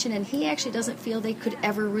population, and he actually doesn't feel they could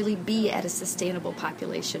ever really be at a sustainable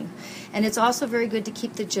population. And it's also very good to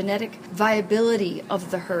keep the genetic viability of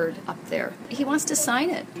the herd up there. He wants to sign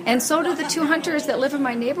it. And so do the 2 hunters that live in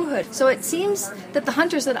my neighborhood. So it seems that the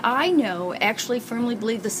hunters that I know actually firmly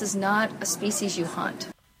believe this is not a species you hunt.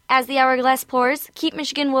 As the hourglass pours, Keep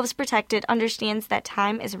Michigan Wolves Protected understands that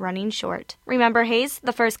time is running short. Remember Hayes,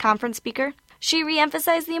 the first conference speaker? She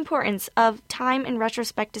re-emphasized the importance of time in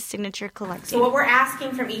retrospect to signature collecting. So what we're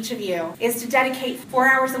asking from each of you is to dedicate 4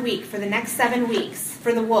 hours a week for the next 7 weeks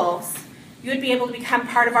for the wolves. You would be able to become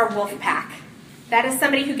part of our wolf pack. That is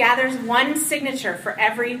somebody who gathers 1 signature for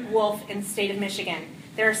every wolf in the state of Michigan.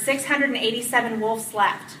 There are 687 wolves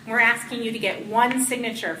left. We're asking you to get 1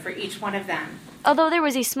 signature for each one of them. Although there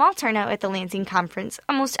was a small turnout at the Lansing conference,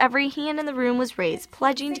 almost every hand in the room was raised,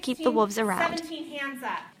 pledging to keep the wolves around. 17 hands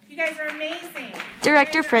up. You guys are amazing.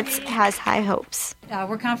 Director Fritz has high hopes.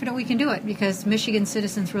 We're confident we can do it because Michigan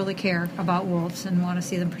citizens really care about wolves and want to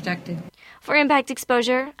see them protected. For Impact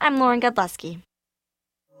Exposure, I'm Lauren Godleski.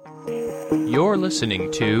 You're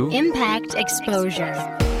listening to Impact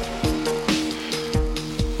Exposure.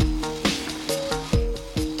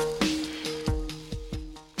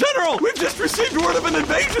 General, we've just received word of an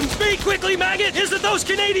invasion. Speak quickly, maggot! Is it those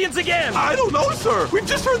Canadians again? I don't know, sir. We've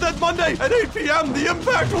just heard that Monday at 8 p.m. the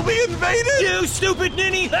Impact will be invaded. You stupid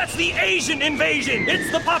ninny! That's the Asian invasion!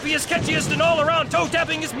 It's the poppiest, catchiest, and all-around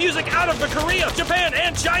toe-tappingest music out of the Korea, Japan,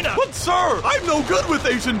 and China! But, sir, I'm no good with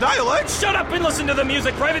Asian dialects. Shut up and listen to the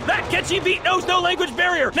music, Private! That catchy beat knows no language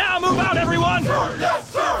barrier! Now move out, everyone! Sir,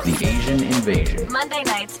 yes, sir! The Asian Invasion. Monday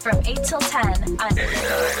nights from 8 till 10 on 89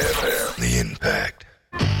 FM. The Impact.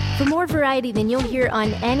 For more variety than you'll hear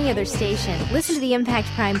on any other station, listen to the Impact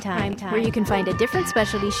Primetime, where you can find a different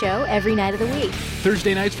specialty show every night of the week.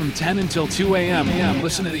 Thursday nights from 10 until 2 a.m.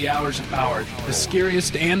 Listen to the Hours of Power, the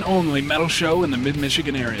scariest and only metal show in the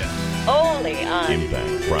mid-Michigan area. Only on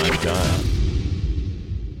Impact Primetime.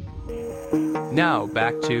 Now,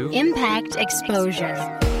 back to Impact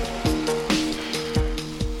Exposure.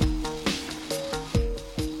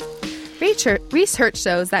 Research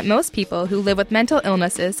shows that most people who live with mental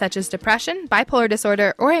illnesses such as depression, bipolar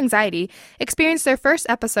disorder, or anxiety experience their first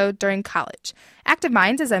episode during college. Active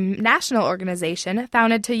Minds is a national organization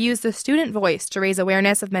founded to use the student voice to raise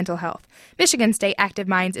awareness of mental health. Michigan State Active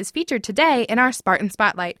Minds is featured today in our Spartan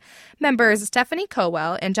Spotlight. Members Stephanie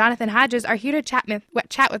Cowell and Jonathan Hodges are here to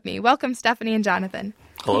chat with me. Welcome, Stephanie and Jonathan.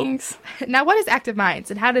 Hello. Thanks. Now, what is Active Minds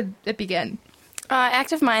and how did it begin?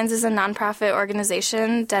 Active Minds is a nonprofit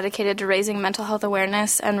organization dedicated to raising mental health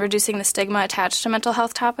awareness and reducing the stigma attached to mental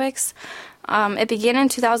health topics. It began in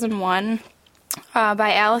 2001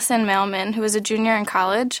 by Allison Mailman, who was a junior in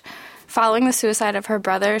college. Following the suicide of her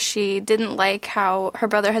brother, she didn't like how her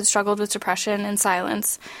brother had struggled with depression in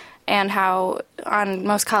silence and how on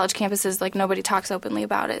most college campuses, nobody talks openly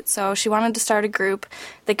about it. So she wanted to start a group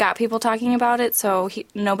that got people talking about it so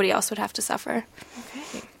nobody else would have to suffer.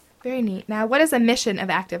 Okay. Very neat. Now, what is the mission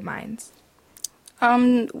of Active Minds?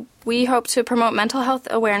 We hope to promote mental health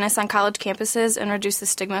awareness on college campuses and reduce the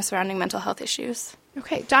stigma surrounding mental health issues.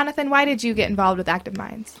 Okay. Jonathan, why did you get involved with Active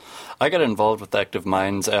Minds? I got involved with Active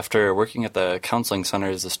Minds after working at the counseling center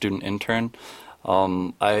as a student intern.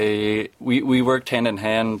 We worked hand in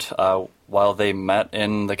hand while they met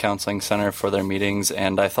in the counseling center for their meetings,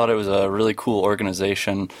 and I thought it was a really cool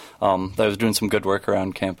organization that was doing some good work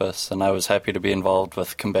around campus, and I was happy to be involved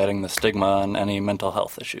with combating the stigma on any mental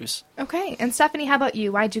health issues. Okay, and Stephanie, how about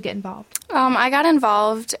you? Why did you get involved? I got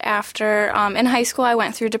involved after, in high school, I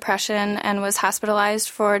went through depression and was hospitalized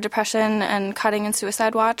for depression and cutting and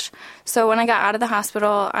suicide watch. So when I got out of the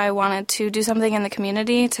hospital, I wanted to do something in the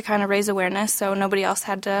community to kind of raise awareness so nobody else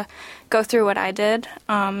had to go through what I did.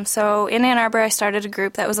 So in Ann Arbor, I started a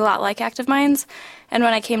group that was a lot like Active Minds. And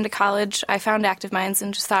when I came to college, I found Active Minds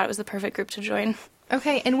and just thought it was the perfect group to join.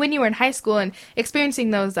 Okay, and when you were in high school and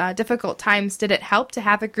experiencing those difficult times, did it help to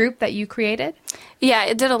have a group that you created? Yeah,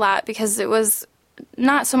 it did a lot because it was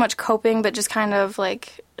not so much coping, but just kind of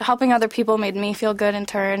helping other people made me feel good in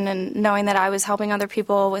turn, and knowing that I was helping other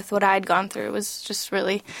people with what I'd gone through was just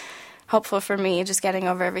really helpful for me, just getting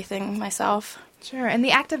over everything myself. Sure. And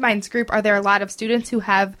the Active Minds group, are there a lot of students who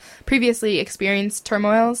have previously experienced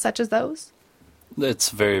turmoils such as those? It's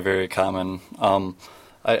very, very common.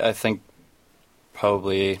 I think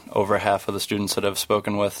probably over half of the students that I've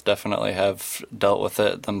spoken with definitely have dealt with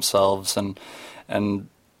it themselves, and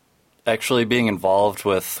actually being involved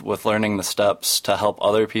with learning the steps to help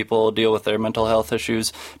other people deal with their mental health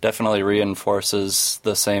issues definitely reinforces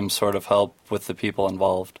the same sort of help with the people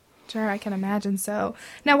involved. Sure, I can imagine so.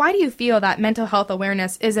 Now, why do you feel that mental health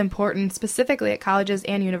awareness is important, specifically at colleges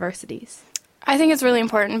and universities? I think it's really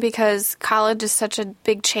important because college is such a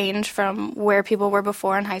big change from where people were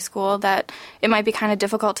before in high school that it might be kind of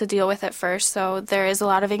difficult to deal with at first. So there is a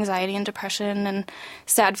lot of anxiety and depression and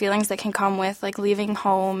sad feelings that can come with like leaving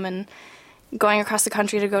home and going across the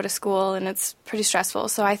country to go to school, and it's pretty stressful.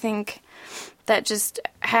 So I think that just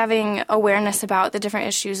having awareness about the different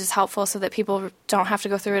issues is helpful so that people don't have to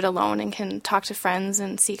go through it alone and can talk to friends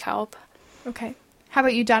and seek help. Okay. How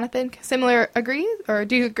about you, Jonathan? Similar agree? Or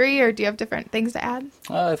do you agree, or do you have different things to add?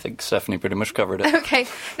 I think Stephanie pretty much covered it. Okay.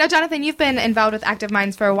 Now, Jonathan, you've been involved with Active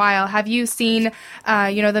Minds for a while. Have you seen,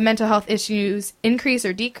 the mental health issues increase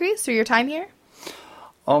or decrease through your time here?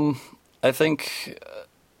 I think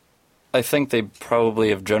they probably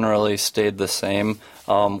have generally stayed the same.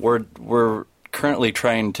 We're currently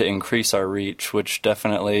trying to increase our reach, which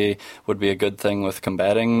definitely would be a good thing with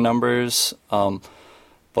combating numbers.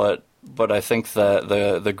 But I think that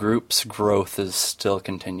the group's growth is still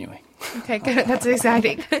continuing. Okay, good. That's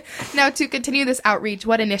exciting. Now, to continue this outreach,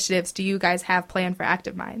 what initiatives do you guys have planned for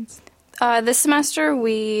Active Minds? This semester,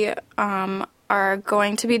 we are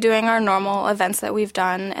going to be doing our normal events that we've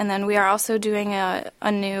done, and then we are also doing a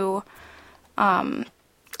new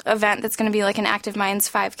event that's going to be like an Active Minds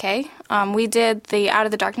 5K. We did the Out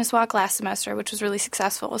of the Darkness Walk last semester, which was really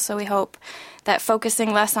successful, so we hope that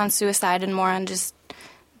focusing less on suicide and more on just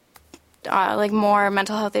more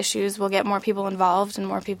mental health issues will get more people involved and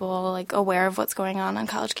more people aware of what's going on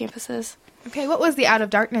college campuses. Okay, what was the Out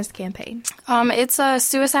of Darkness campaign? It's a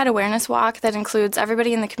suicide awareness walk that includes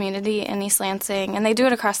everybody in the community in East Lansing, and they do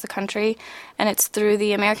it across the country, and it's through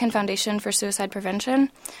the American Foundation for Suicide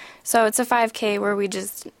Prevention. So it's a 5K where we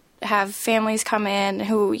just have families come in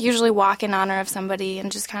who usually walk in honor of somebody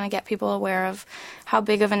and just kind of get people aware of how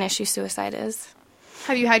big of an issue suicide is.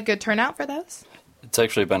 Have you had good turnout for those? It's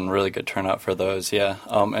actually been really good turnout for those, yeah.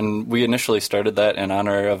 And we initially started that in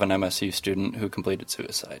honor of an MSU student who completed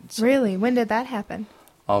suicide. So, really? When did that happen?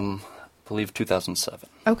 I believe 2007.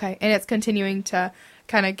 Okay, and it's continuing to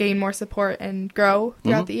kind of gain more support and grow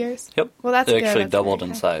throughout the years? Yep. Well, that's It good. actually That's doubled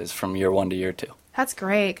in size from year 1 to year 2. That's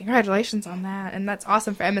great. Congratulations on that. And that's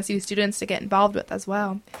awesome for MSU students to get involved with as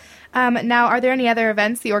well. Now, are there any other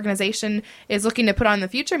events the organization is looking to put on in the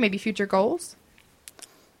future, maybe future goals?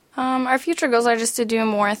 Our future goals are just to do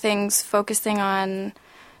more things focusing on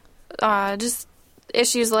just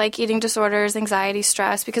issues like eating disorders, anxiety,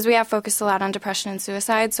 stress, because we have focused a lot on depression and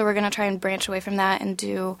suicide, so we're going to try and branch away from that and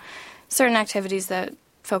do certain activities that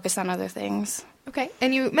focus on other things. Okay,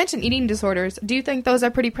 and you mentioned eating disorders. Do you think those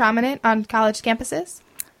are pretty prominent on college campuses?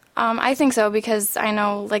 I think so, because I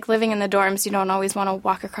know, living in the dorms, you don't always want to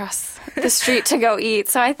walk across the street to go eat.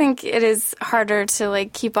 So I think it is harder to,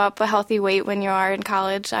 keep up a healthy weight when you are in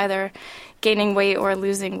college, either gaining weight or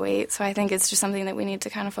losing weight. So I think it's just something that we need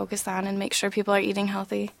to kind of focus on and make sure people are eating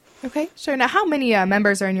healthy. Okay, sure. Now, how many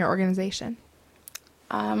members are in your organization?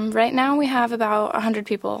 Right now we have about 100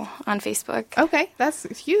 people on Facebook. Okay, that's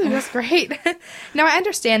huge. That's great. Now, I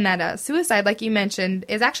understand that suicide, like you mentioned,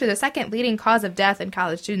 is actually the second leading cause of death in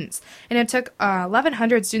college students, and it took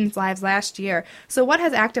 1,100 students' lives last year. So what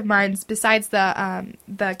has Active Minds, besides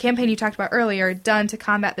the campaign you talked about earlier, done to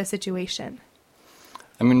combat the situation?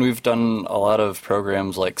 I mean, we've done a lot of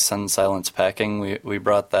programs like Send Silence Packing. We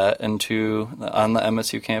brought that on the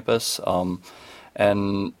MSU campus,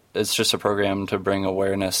 and it's just a program to bring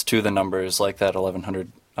awareness to the numbers like that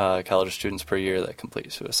 1,100 college students per year that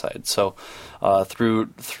complete suicide. So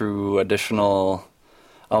through additional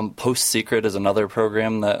Post Secret is another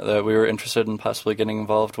program that we were interested in possibly getting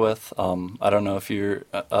involved with. I don't know if you're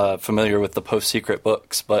familiar with the Post Secret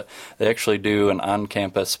books, but they actually do an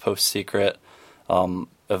on-campus Post Secret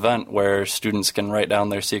event where students can write down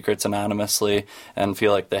their secrets anonymously and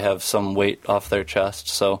feel like they have some weight off their chest.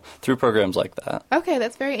 So through programs like that. Okay,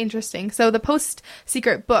 that's very interesting. So the Post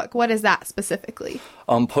Secret book, what is that specifically?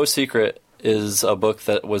 Post Secret is a book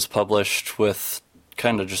that was published with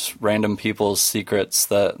kind of just random people's secrets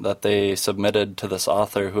that they submitted to this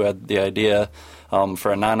author who had the idea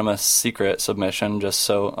for anonymous secret submission, just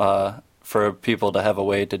so for people to have a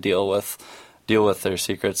way to deal with their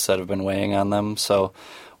secrets that have been weighing on them. So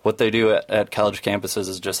what they do at college campuses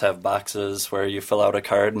is just have boxes where you fill out a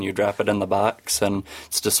card and you drop it in the box and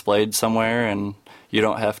it's displayed somewhere, and you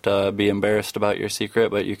don't have to be embarrassed about your secret,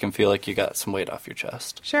 but you can feel like you got some weight off your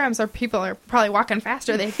chest. Sure, I'm sure people are probably walking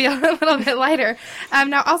faster. They feel a little bit lighter.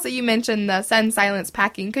 Now, also, you mentioned the Send Silence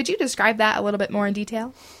Packing. Could you describe that a little bit more in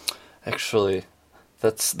detail? Actually,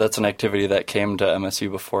 That's an activity that came to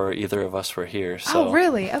MSU before either of us were here. So oh,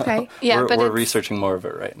 really? Okay. Yeah, we're researching more of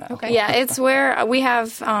it right now. Okay. Yeah, it's where we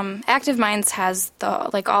have Active Minds has all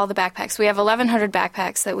the backpacks. We have 1,100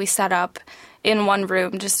 backpacks that we set up in one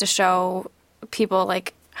room just to show people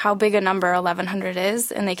like how big a number 1,100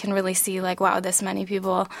 is, and they can really see like, wow, this many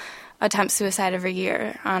people attempt suicide every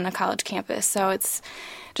year on a college campus. So it's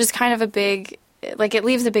just kind of it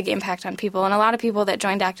leaves a big impact on people. And a lot of people that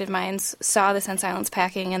joined Active Minds saw the Sun Silence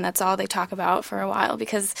packing, and that's all they talk about for a while,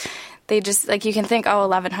 because they just, like, you can think,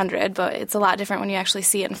 1,100, but it's a lot different when you actually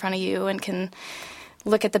see it in front of you and can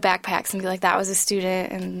look at the backpacks and be like, that was a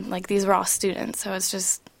student, and, like, these were all students. So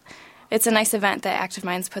it's a nice event that Active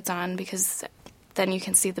Minds puts on, because then you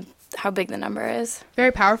can see how big the number is.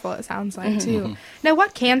 Very powerful, it sounds like, too. Now,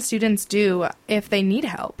 what can students do if they need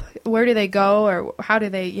help? Where do they go, or how do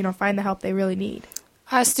they, find the help they really need?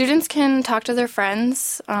 Students can talk to their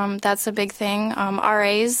friends. That's a big thing.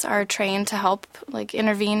 RAs are trained to help, like,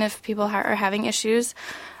 intervene if people are having issues.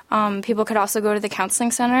 People could also go to the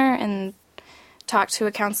counseling center and talk to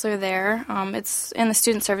a counselor there. It's in the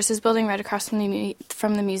Student Services Building right across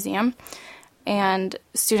from the museum. And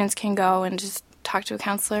students can go and just talk to a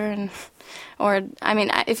counselor,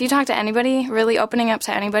 if you talk to anybody, really opening up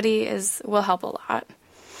to anybody will help a lot.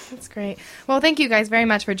 That's great. Well, thank you guys very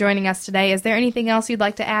much for joining us today. Is there anything else you'd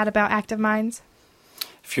like to add about Active Minds?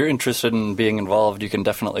 If you're interested in being involved, you can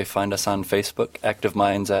definitely find us on Facebook, Active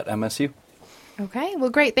Minds at MSU. Okay, well,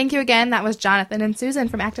 great. Thank you again. That was Jonathan and Susan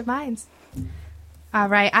from Active Minds. All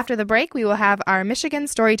right, after the break, we will have our Michigan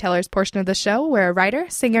Storytellers portion of the show, where a writer,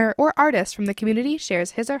 singer, or artist from the community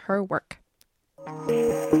shares his or her work.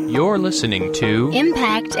 You're listening to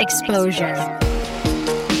Impact Exposure.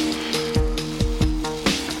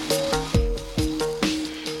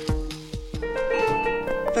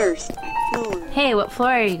 First floor. Hey, what floor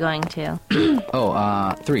are you going to?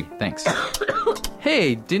 3, thanks.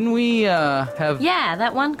 Hey, didn't we have... Yeah,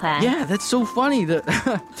 that one class. Yeah, that's so funny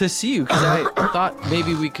to see you, because I thought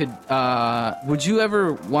maybe we could... would you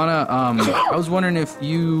ever want to... I was wondering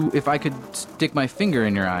if I could stick my finger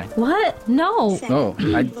in your eye. What? No. Oh,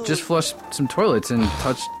 I just flushed some toilets and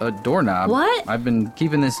touched a doorknob. What? I've been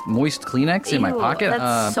keeping this moist Kleenex in my pocket.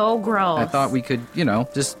 That's so gross. I thought we could,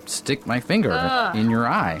 just stick my finger in your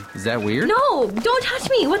eye. Is that weird? No, don't touch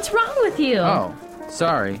me. What's wrong with you? Oh.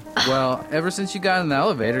 Sorry. Well, ever since you got in the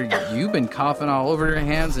elevator, you've been coughing all over your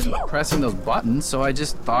hands and pressing those buttons, so I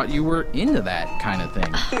just thought you were into that kind of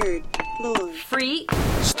thing. Third floor. Freak.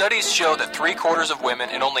 Studies show that 3/4 of women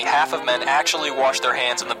and only half of men actually wash their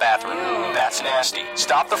hands in the bathroom. That's nasty.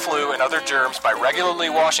 Stop the flu and other germs by regularly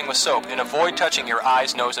washing with soap and avoid touching your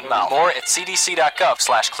eyes, nose, and mouth. More at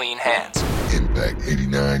cdc.gov/cleanhands. Impact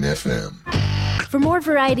 89 FM. For more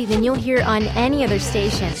variety than you'll hear on any other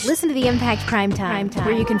station, listen to the Impact Primetime,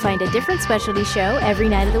 where you can find a different specialty show every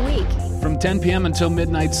night of the week. From 10 p.m. until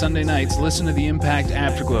midnight Sunday nights, listen to the Impact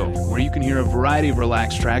Afterglow, where you can hear a variety of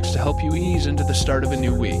relaxed tracks to help you ease into the start of a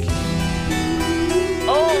new week.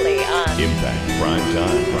 Only on Impact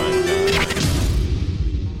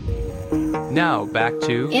Primetime. Now back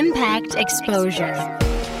to Impact Exposure.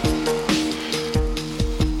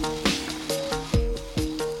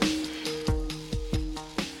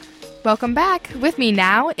 Welcome back. With me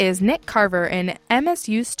now is Nick Carver, an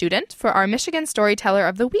MSU student for our Michigan Storyteller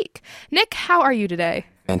of the Week. Nick, how are you today?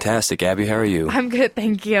 Fantastic, Abby. How are you? I'm good,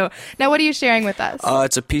 thank you. Now, what are you sharing with us?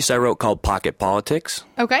 It's a piece I wrote called Pocket Politics.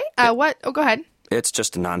 Okay. What? Oh, go ahead. It's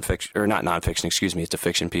just a nonfiction, or not nonfiction, excuse me. It's a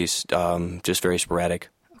fiction piece, just very sporadic.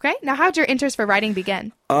 Okay. Now, how'd your interest for writing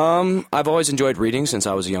begin? I've always enjoyed reading since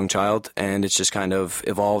I was a young child, and it's just kind of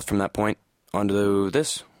evolved from that point onto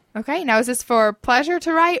this. Okay. Now, is this for pleasure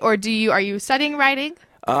to write, or are you studying writing?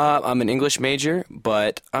 I'm an English major,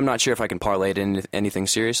 but I'm not sure if I can parlay it into anything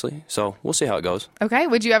seriously, so we'll see how it goes. Okay.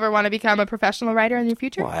 Would you ever want to become a professional writer in your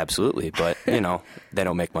future? Well, absolutely, but, they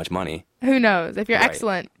don't make much money. Who knows? If you're Right.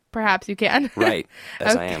 excellent, perhaps you can. Right,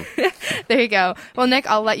 as I am. There you go. Well, Nick,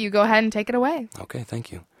 I'll let you go ahead and take it away. Okay,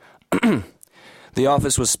 thank you. The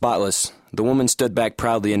office was spotless. The woman stood back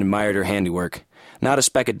proudly and admired her handiwork. Not a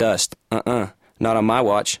speck of dust. Not on my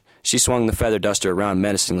watch. She swung the feather duster around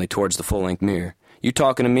menacingly towards the full-length mirror. You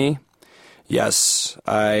talking to me? Yes,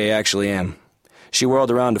 I actually am. She whirled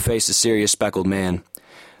around to face the serious speckled man.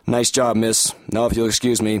 Nice job, miss. Now, if you'll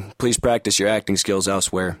excuse me, please practice your acting skills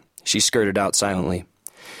elsewhere. She skirted out silently.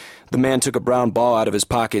 The man took a brown ball out of his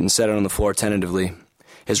pocket and set it on the floor tentatively.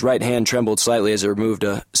 His right hand trembled slightly as he removed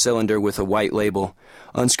a cylinder with a white label.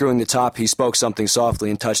 Unscrewing the top, he spoke something softly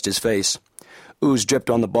and touched his face. Ooze dripped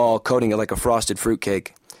on the ball, coating it like a frosted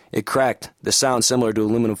fruitcake. It cracked, the sound similar to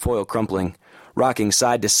aluminum foil crumpling. Rocking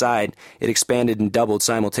side to side, it expanded and doubled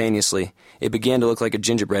simultaneously. It began to look like a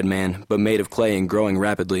gingerbread man, but made of clay and growing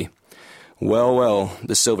rapidly. Well, well,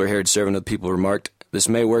 the silver-haired servant of the people remarked, this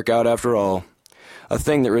may work out after all. A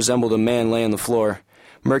thing that resembled a man lay on the floor,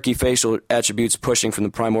 murky facial attributes pushing from the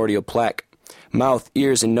primordial plaque. Mouth,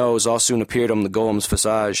 ears, and nose all soon appeared on the golem's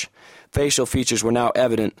visage. Facial features were now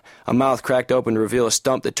evident. A mouth cracked open to reveal a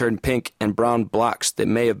stump that turned pink and brown blocks that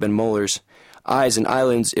may have been molars. Eyes and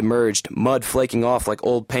eyelids emerged, mud flaking off like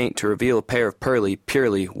old paint to reveal a pair of pearly,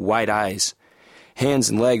 purely white eyes. Hands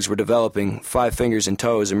and legs were developing, 5 fingers and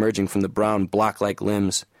toes emerging from the brown block-like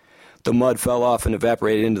limbs. The mud fell off and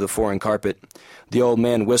evaporated into the foreign carpet. The old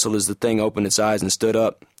man whistled as the thing opened its eyes and stood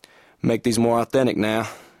up. Make these more authentic now,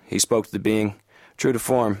 he spoke to the being. True to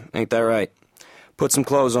form, ain't that right? Put some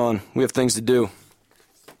clothes on, we have things to do.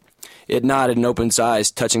 It nodded and opened its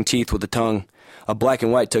eyes, touching teeth with the tongue. A black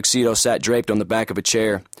and white tuxedo sat draped on the back of a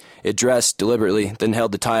chair. It dressed deliberately, then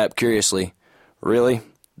held the tie up curiously. Really?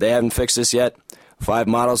 They haven't fixed this yet? 5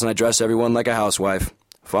 models and I dress everyone like a housewife.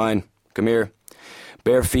 Fine, come here.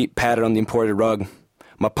 Bare feet patted on the imported rug.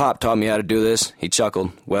 My pop taught me how to do this, he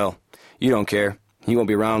chuckled. Well, you don't care. He won't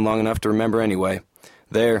be around long enough to remember anyway.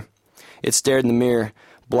 There. It stared in the mirror,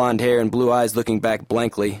 blonde hair and blue eyes looking back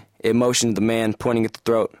blankly. It motioned to the man, pointing at the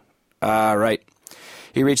throat. Ah, right.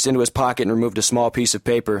 He reached into his pocket and removed a small piece of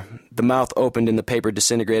paper. The mouth opened and the paper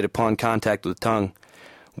disintegrated upon contact with the tongue.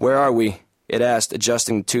 Where are we? It asked,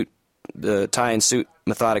 adjusting the tie and suit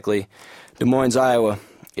methodically. Des Moines, Iowa.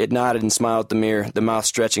 It nodded and smiled at the mirror, the mouth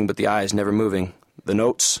stretching but the eyes never moving. The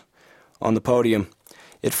notes? On the podium.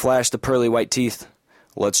 It flashed the pearly white teeth.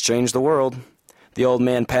 Let's change the world. The old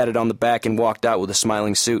man patted on the back and walked out with a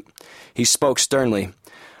smiling suit. He spoke sternly.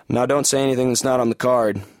 Now don't say anything that's not on the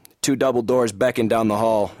card. 2 double doors beckoned down the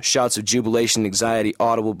hall, shouts of jubilation and anxiety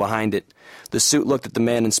audible behind it. The suit looked at the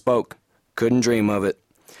man and spoke. Couldn't dream of it.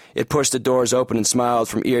 It pushed the doors open and smiled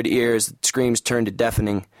from ear to ear as the screams turned to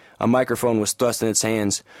deafening. A microphone was thrust in its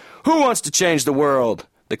hands. Who wants to change the world?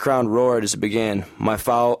 The crowd roared as it began. My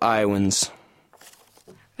foul Iowans.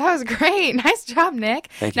 That was great. Nice job, Nick.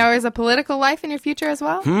 Thank you. Now, is a political life in your future as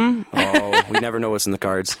well? Oh, we never know what's in the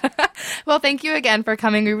cards. Well, thank you again for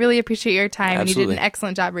coming. We really appreciate your time. Absolutely. And you did an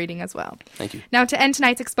excellent job reading as well. Thank you. Now, to end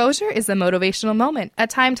tonight's exposure is the motivational moment, a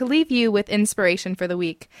time to leave you with inspiration for the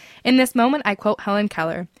week. In this moment, I quote Helen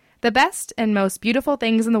Keller, "The best and most beautiful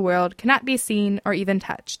things in the world cannot be seen or even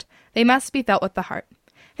touched. They must be felt with the heart."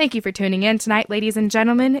 Thank you for tuning in tonight, ladies and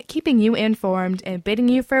gentlemen, keeping you informed and bidding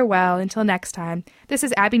you farewell until next time. This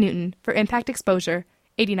is Abby Newton for Impact Exposure,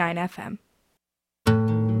 89 FM.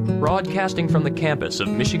 Broadcasting from the campus of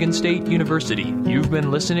Michigan State University, you've been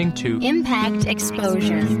listening to Impact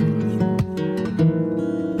Exposure.